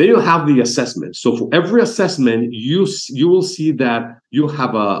 Then you'll have the assessment. So for every assessment, you will see that you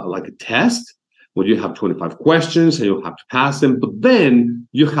have a test where you have 25 questions and you'll have to pass them. But then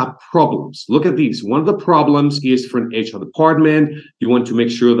you have problems. Look at these. One of the problems is for an HR department. You want to make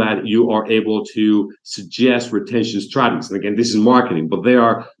sure that you are able to suggest retention strategies. And again, this is marketing, but there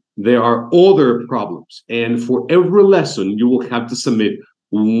are other problems. And for every lesson, you will have to submit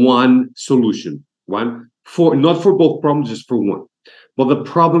one solution. Not for both problems, just for one. But the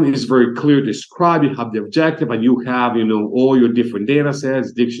problem is very clear described. You have the objective and you have, all your different data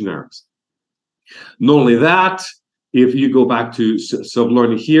sets, dictionaries. Not only that, if you go back to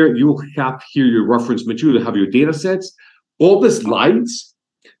self-learning here, you have here your reference material, you have your data sets, all the slides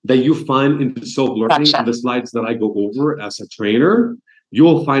that you find in the self-learning, and the slides that I go over as a trainer, you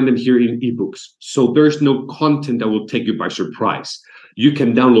will find them here in ebooks. So there's no content that will take you by surprise. You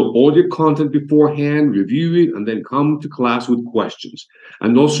can download all your content beforehand, review it, and then come to class with questions.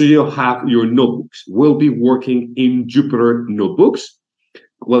 And also you'll have your notebooks. We'll be working in Jupyter notebooks.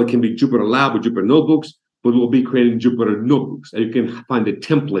 Well, it can be Jupyter Lab or Jupyter Notebooks, but we'll be creating Jupyter Notebooks. And you can find the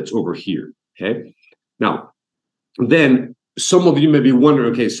templates over here, okay? Now, then some of you may be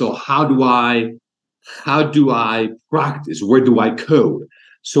wondering, okay, so how do I practice? Where do I code?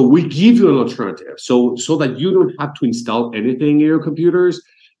 So we give you an alternative. So that you don't have to install anything in your computers,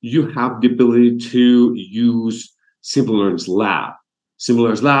 you have the ability to use Simplilearn's lab.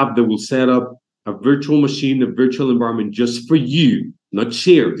 Simplilearn's lab that will set up a virtual machine, a virtual environment just for you, not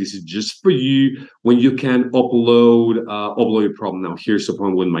shared. This is just for you when you can upload your problem. Now here's the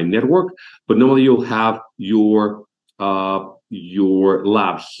problem with my network, but normally you'll have your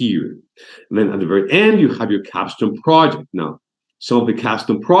lab here. And then at the very end, you have your capstone project. Now, some of the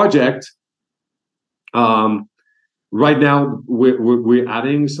capstone project, right now we're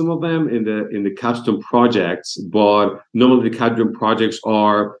adding some of them in the capstone projects, but normally the capstone projects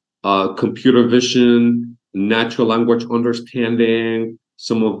are computer vision, natural language understanding.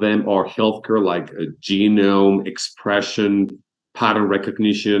 Some of them are healthcare, like a genome expression, pattern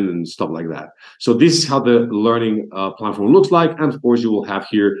recognition, and stuff like that. So this is how the learning platform looks like. And of course, you will have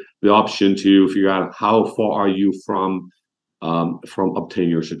here the option to figure out how far are you from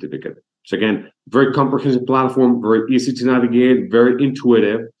obtaining your certificate. So again, very comprehensive platform, very easy to navigate, very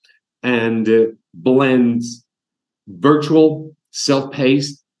intuitive, and blends virtual,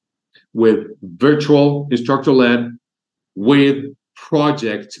 self-paced with virtual instructor-led, with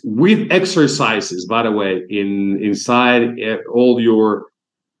project, with exercises. By the way, inside all your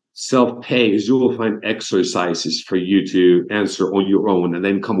self-paced, you will find exercises for you to answer on your own, and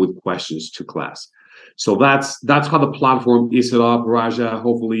then come with questions to class. So that's how the platform is set up, Raja.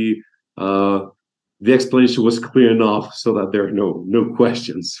 Hopefully, the explanation was clear enough so that there are no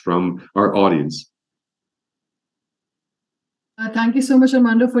questions from our audience. Thank you so much,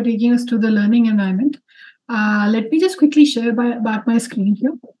 Armando, for taking us to the learning environment. Let me just quickly share back my screen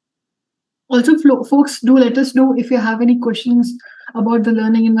here. Also, folks, do let us know if you have any questions about the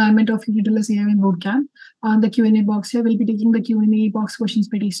learning environment of UTLS AI in Bootcamp. On the Q&A box here, we'll be taking the Q&A box questions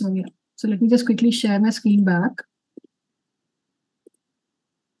pretty soon here. So let me just quickly share my screen back.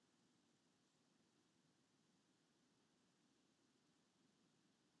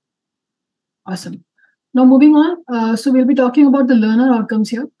 Awesome. Now moving on, so we'll be talking about the learner outcomes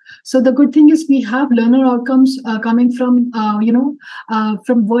here. So the good thing is we have learner outcomes coming from,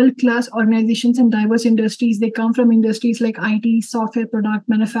 from world-class organizations and diverse industries. They come from industries like IT, software product,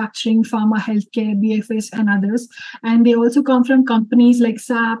 manufacturing, pharma, healthcare, BFS, and others. And they also come from companies like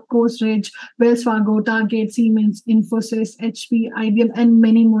SAP, Coast Ridge, Wells Fargo, Target, Siemens, Infosys, HP, IBM, and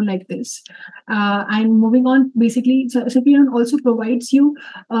many more like this. And moving on, basically, Simplilearn also provides you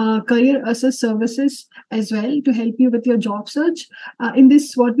career assist services as well to help you with your job search. In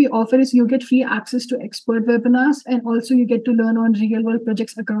this, what we offer is you get free access to expert webinars, and also you get to learn on real world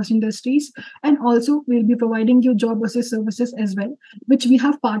projects across industries. And also we'll be providing you job assist services as well, which we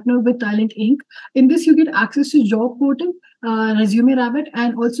have partnered with Talent Inc. In this, you get access to job portal, resume rabbit,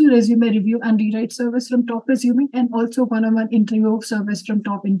 and also resume review and rewrite service from top resume, and also one-on-one interview service from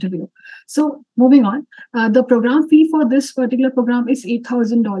top interview. So moving on, the program fee for this particular program is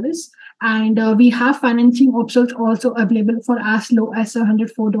 $8,000. And we have financing options also available for as low as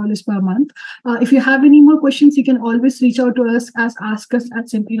 $104 per month. If you have any more questions, you can always reach out to us as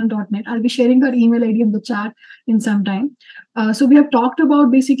askus@simplilearn.net. I'll be sharing our email ID in the chat in some time. So we have talked about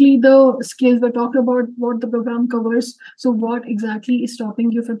basically the skills. We talked about what the program covers. So what exactly is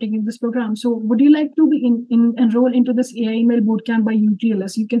stopping you from taking this program? So would you like to be enroll into this AI email bootcamp by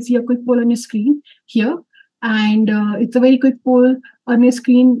UTLS? You can see a quick poll on your screen here. And it's a very quick poll on your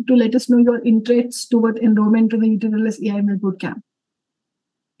screen to let us know your interests toward enrollment to the UTLS AI email bootcamp.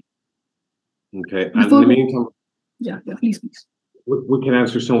 Okay, and in the meantime, please. We can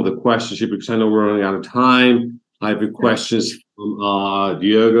answer some of the questions here because I know we're running out of time. I have questions from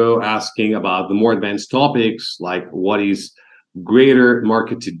Diego asking about the more advanced topics, like what is greater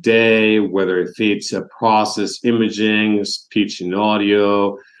market today, whether it's a process imaging, speech and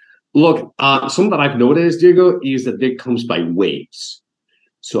audio. Look, something that I've noticed, Diego, is that it comes by waves.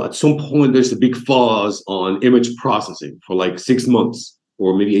 So at some point, there's a big fuzz on image processing for like 6 months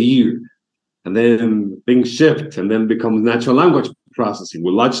or maybe a year. And then things shift and then becomes natural language processing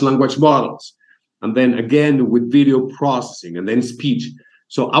with large language models. And then again with video processing and then speech.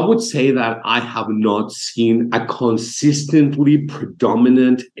 So I would say that I have not seen a consistently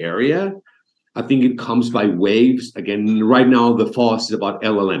predominant area. I think it comes by waves. Again, right now, the fuzz is about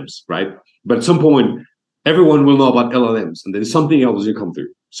LLMs, right? But at some point, everyone will know about LLMs, and then something else will come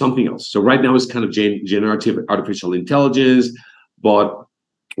through, something else. So right now, it's kind of generative artificial intelligence. But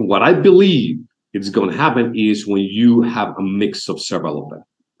what I believe is going to happen is when you have a mix of several of them,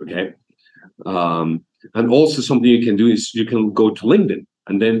 okay? And also something you can do is you can go to LinkedIn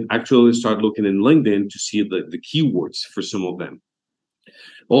and then actually start looking in LinkedIn to see the keywords for some of them.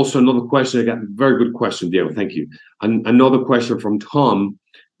 Also, another question, I got a very good question, Diego, thank you. Another question from Tom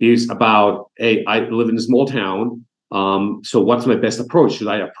is about, hey, I live in a small town, so what's my best approach? Should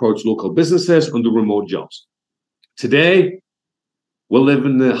I approach local businesses or do remote jobs? Today, we live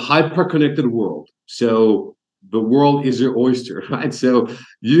in a hyper-connected world, so the world is your oyster, right? So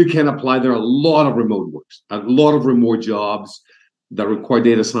you can apply. There are a lot of remote works, a lot of remote jobs that require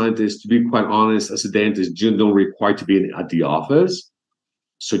data scientists. To be quite honest, as a dentist, you don't require to be at the office.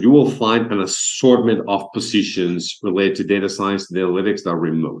 So you will find an assortment of positions related to data science and analytics that are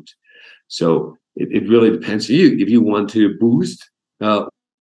remote. So it really depends on you. If you want to boost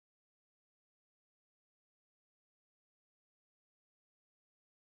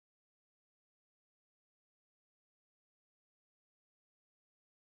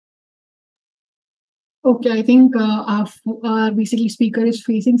Okay, I think our basically speaker is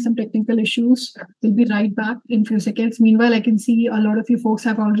facing some technical issues. We'll be right back in a few seconds. Meanwhile, I can see a lot of you folks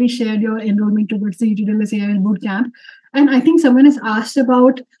have already shared your enrollment towards the UTLS AI Bootcamp. And I think someone has asked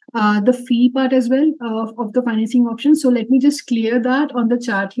about the fee part as well of the financing option. So let me just clear that on the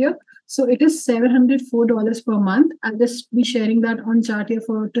chart here. So it is $704 per month. I'll just be sharing that on chart here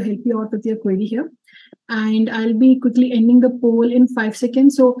to help you out with your query here. And I'll be quickly ending the poll in 5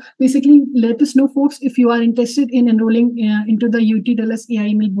 seconds. So basically, let us know, folks, if you are interested in enrolling into the UTLS AI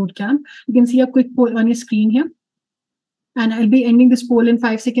Email Bootcamp. You can see a quick poll on your screen here. And I'll be ending this poll in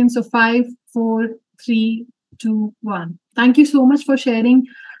 5 seconds. So 5, 4, 3, 2, 1. Thank you so much for sharing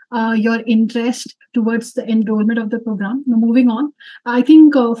your interest towards the enrollment of the program. Now, moving on, I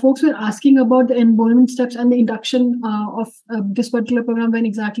think folks were asking about the enrollment steps and the induction of this particular program, when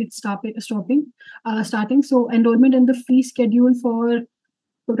exactly it's starting. So enrollment and the fee schedule for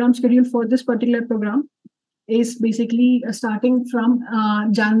program schedule for this particular program is basically starting from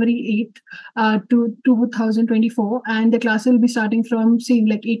January 8th to 2024, and the class will be starting from same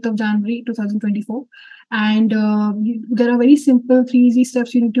like 8th of January 2024. And there are very simple 3 easy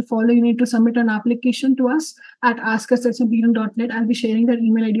steps you need to follow. You need to submit an application to us at askus@simplilearn.net. I'll be sharing that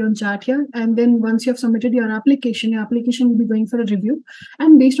email ID on chat here. And then once you have submitted your application will be going for a review.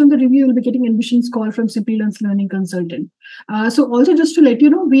 And based on the review, you'll be getting admissions call from Simplilearn's learning consultant. So also just to let you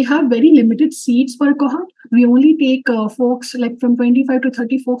know, we have very limited seats per cohort. We only take folks like from 25 to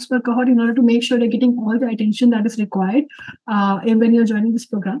 30 folks per cohort in order to make sure they're getting all the attention that is required when you're joining this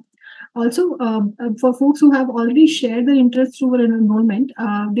program. Also, for folks who have already shared their interest through an enrollment,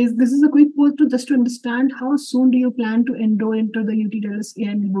 this is a quick poll to just to understand how soon do you plan to enroll into the UT Dallas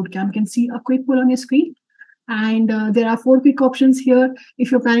AIML Bootcamp. You can see a quick poll on your screen. And there are 4 quick options here.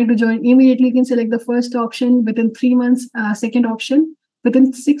 If you're planning to join immediately, you can select the first option, within 3 months, second option,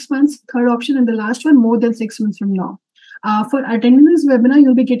 within 6 months, third option, and the last one, more than 6 months from now. For attending this webinar,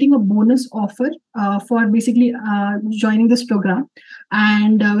 you'll be getting a bonus offer for basically joining this program.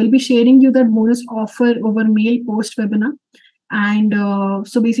 And we'll be sharing you that bonus offer over mail post webinar. And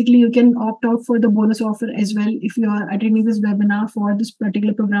so basically you can opt out for the bonus offer as well if you are attending this webinar for this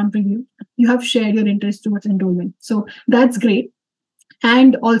particular program preview. You have shared your interest towards enrollment. So that's great.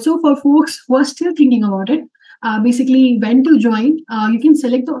 And also for folks who are still thinking about it, basically when to join, you can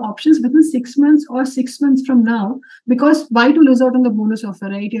select the options within 6 months or 6 months from now, because why to lose out on the bonus offer,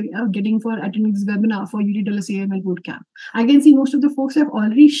 right? You're getting for attending this webinar for UT Dallas AIML Bootcamp. I can see most of the folks have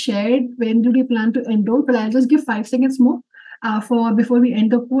already shared when do they plan to enroll, but I'll just give 5 seconds more before we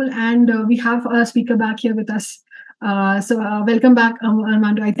end the poll. And we have a speaker back here with us. So welcome back,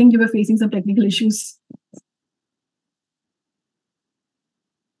 Armando. I think you were facing some technical issues.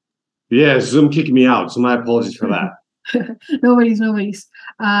 Yeah, Zoom kicked me out, so my apologies for that. No worries, no worries.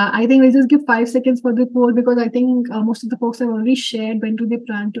 I think we'll just give 5 seconds for the poll, because I think most of the folks have already shared when do they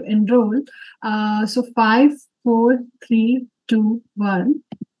plan to enroll. So 5, 4, 3, 2, 1.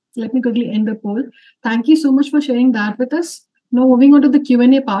 Let me quickly end the poll. Thank you so much for sharing that with us. Now moving on to the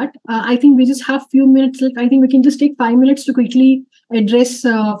Q&A part. I think we just have few minutes left. I think we can just take 5 minutes to quickly address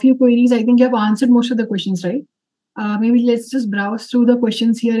a few queries. I think you have answered most of the questions, right? Maybe let's just browse through the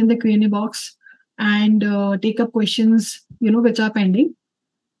questions here in the Q&A box and take up questions, which are pending.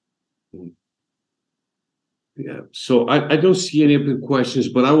 Yeah, so I don't see any open questions,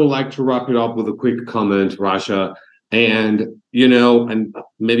 but I would like to wrap it up with a quick comment, Rasha. And, and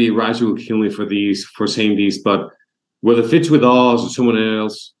maybe Rasha will kill me for saying these, but whether it fits with us or someone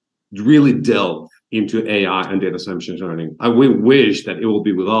else, really delve into AI and data science machine learning. I wish that it will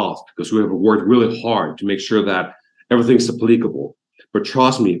be with us, because we have worked really hard to make sure that everything's applicable. But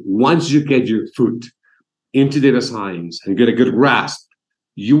trust me, once you get your foot into data science and get a good grasp,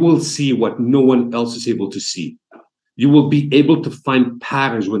 you will see what no one else is able to see. You will be able to find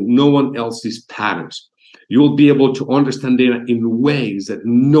patterns when no one else sees patterns. You will be able to understand data in ways that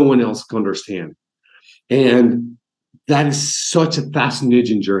no one else can understand. And that is such a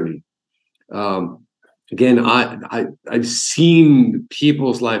fascinating journey. Again, I've seen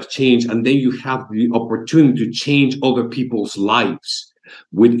people's lives change, and then you have the opportunity to change other people's lives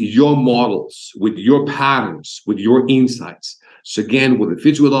with your models, with your patterns, with your insights. So again, whether it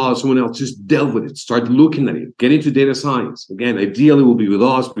fits with us, someone else, just delve with it. Start looking at it. Get into data science. Again, ideally, it will be with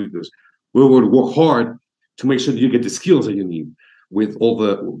us, because we will work hard to make sure that you get the skills that you need with all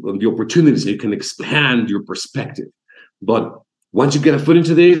the opportunities that you can expand your perspective. But once you get a foot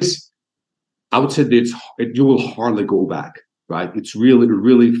into this, I would say that you will hardly go back, right? It's really,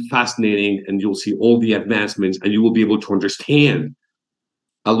 really fascinating, and you'll see all the advancements, and you will be able to understand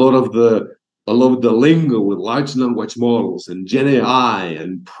a lot of the lingo with large language models and Gen AI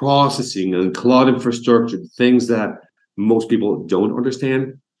and processing and cloud infrastructure, things that most people don't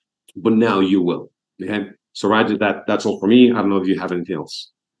understand, but now you will. Okay? So Roger, that's all for me. I don't know if you have anything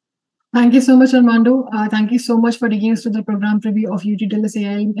else. Thank you so much, Armando. Thank you so much for taking us to the program preview of UT Dallas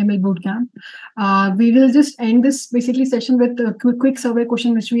AIML Bootcamp. We will just end this basically session with a quick survey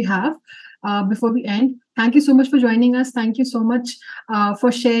question which we have before we end. Thank you so much for joining us. Thank you so much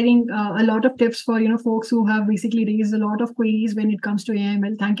for sharing a lot of tips for folks who have basically raised a lot of queries when it comes to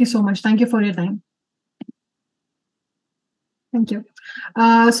AIML. Thank you so much. Thank you for your time. Thank you.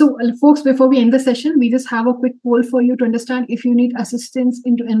 So folks, before we end the session, we just have a quick poll for you to understand if you need assistance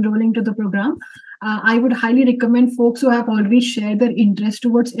into enrolling to the program. I would highly recommend folks who have already shared their interest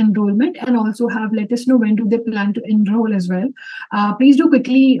towards enrollment and also have let us know when do they plan to enroll as well. Please do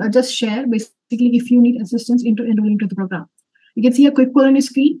quickly just share basically if you need assistance into enrolling to the program. You can see a quick poll on your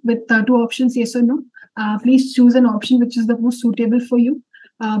screen with 2 options, yes or no. Please choose an option which is the most suitable for you.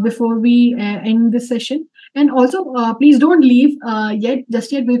 before we end this session. And also, please don't leave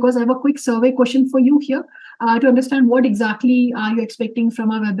just yet, because I have a quick survey question for you here to understand what exactly are you expecting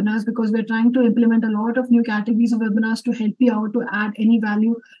from our webinars, because we're trying to implement a lot of new categories of webinars to help you out to add any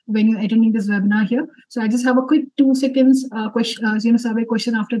value when you're attending this webinar here. So I just have a quick 2 seconds survey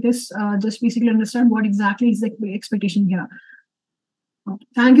question after this, just basically understand what exactly is the expectation here.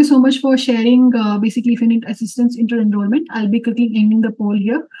 Thank you so much for sharing. Basically, if you need assistance into enrollment, I'll be quickly ending the poll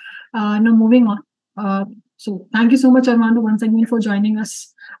here. Now moving on. So thank you so much, Armando, once again for joining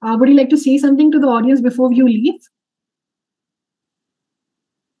us. Would you like to say something to the audience before you leave?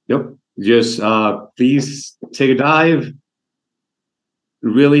 Yep. Just please take a dive.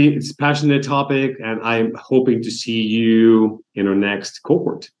 Really, it's a passionate topic, and I'm hoping to see you in our next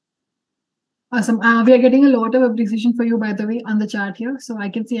cohort. Awesome. We are getting a lot of appreciation for you, by the way, on the chat here. So I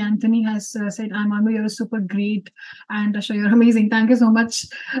can see Anthony has said, Armando, you're super great. And Asha, you're amazing. Thank you so much.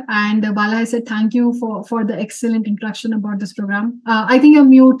 And Bala has said, thank you for the excellent introduction about this program. I think you're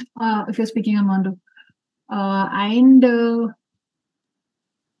mute if you're speaking, Armando.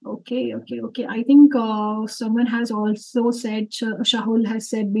 Okay. I think someone has also said, Shahul has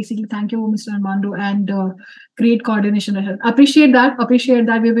said, basically, thank you, Mr. Armando, and great coordination ahead. Appreciate that.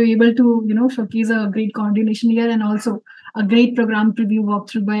 We were able to, showcase a great coordination here, and also a great program preview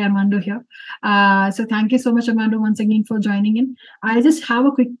walkthrough by Armando here. So thank you so much, Armando, once again for joining in. I just have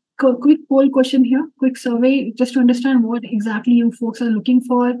a quick poll question here, quick survey, just to understand what exactly you folks are looking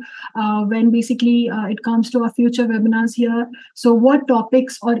for when basically it comes to our future webinars here. So what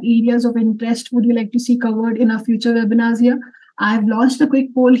topics or areas of interest would you like to see covered in our future webinars here? I've launched a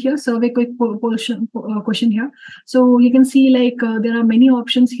quick poll here, survey quick question here. So you can see there are many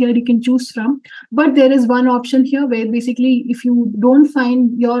options here you can choose from, but there is one option here where basically if you don't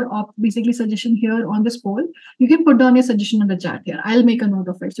find your basically suggestion here on this poll, you can put down your suggestion in the chat here. I'll make a note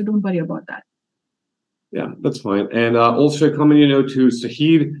of it, so don't worry about that. Yeah, that's fine. And also coming, to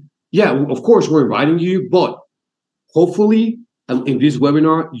Sahid. Yeah, of course we're inviting you, but hopefully in this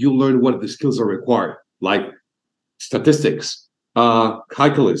webinar you'll learn what the skills are required, like statistics,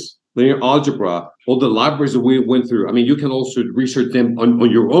 calculus, linear algebra, all the libraries that we went through. I mean, you can also research them on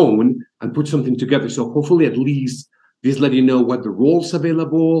your own and put something together. So hopefully at least this let you know what the roles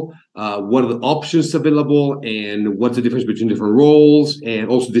available, what are the options available, and what's the difference between different roles, and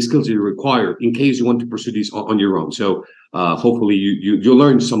also the skills you require in case you want to pursue these on your own. So hopefully you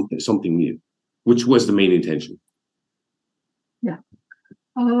learn something new, which was the main intention. Yeah.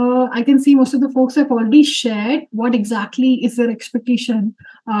 I can see most of the folks have already shared what exactly is their expectation,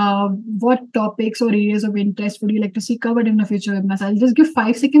 what topics or areas of interest would you like to see covered in the future webinars. I'll just give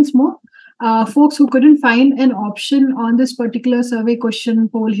 5 seconds more. Folks who couldn't find an option on this particular survey question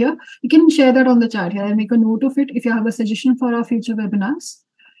poll here, you can share that on the chat here. I'll make a note of it if you have a suggestion for our future webinars.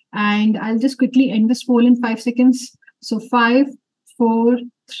 And I'll just quickly end this poll in 5 seconds. So 5, 4,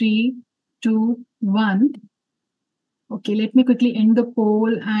 3, 2, 1. Okay, let me quickly end the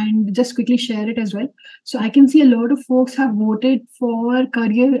poll and just quickly share it as well. So I can see a lot of folks have voted for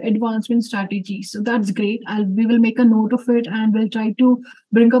career advancement strategies. So that's great. We will make a note of it, and we'll try to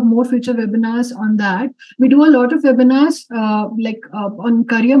bring up more future webinars on that. We do a lot of webinars on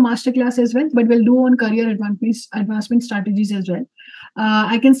career masterclass as well, but we'll do on career advancement strategies as well.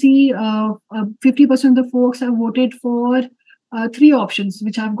 I can see 50% of the folks have voted for 3 options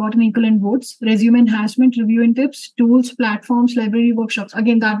which have gotten equivalent votes: resume enhancement, review and tips, tools, platforms, library, workshops.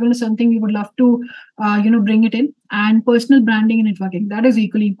 Again, that one is something we would love to bring it in, and personal branding and networking. That is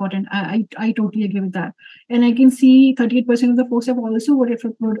equally important. I totally agree with that. And I can see 38% of the folks have also voted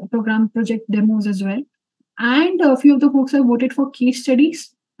for program project demos as well, and a few of the folks have voted for case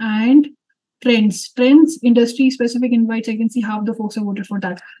studies and trends, industry specific invites. I can see how the folks have voted for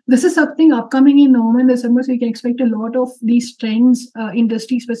that. This is something upcoming in November and December, so you can expect a lot of these trends,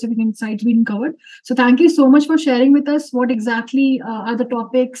 industry specific insights being covered. So thank you so much for sharing with us what exactly are the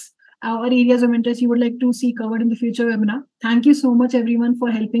topics or areas of interest you would like to see covered in the future webinar. Thank you so much, everyone,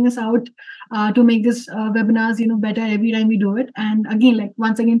 for helping us out to make this webinars better every time we do it. And again,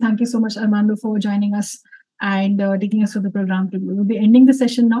 once again, thank you so much, Armando, for joining us and taking us through the program. We'll be ending the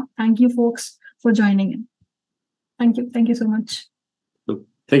session now. Thank you, folks, for joining in. Thank you. Thank you so much.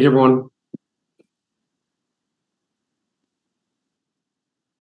 Thank you, everyone.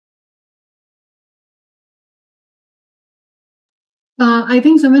 I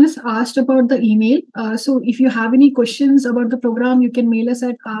think someone has asked about the email. So if you have any questions about the program, you can mail us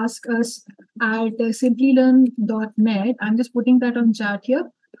at ask@simplilearn.net. I'm just putting that on chat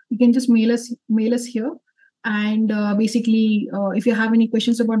here. You can just mail us here. And basically, if you have any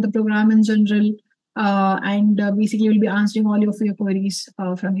questions about the program in general, Basically we'll be answering all of your queries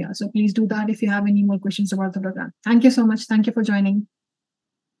from here. So please do that if you have any more questions about the program. Thank you so much. Thank you for joining.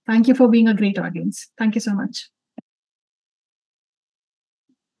 Thank you for being a great audience. Thank you so much.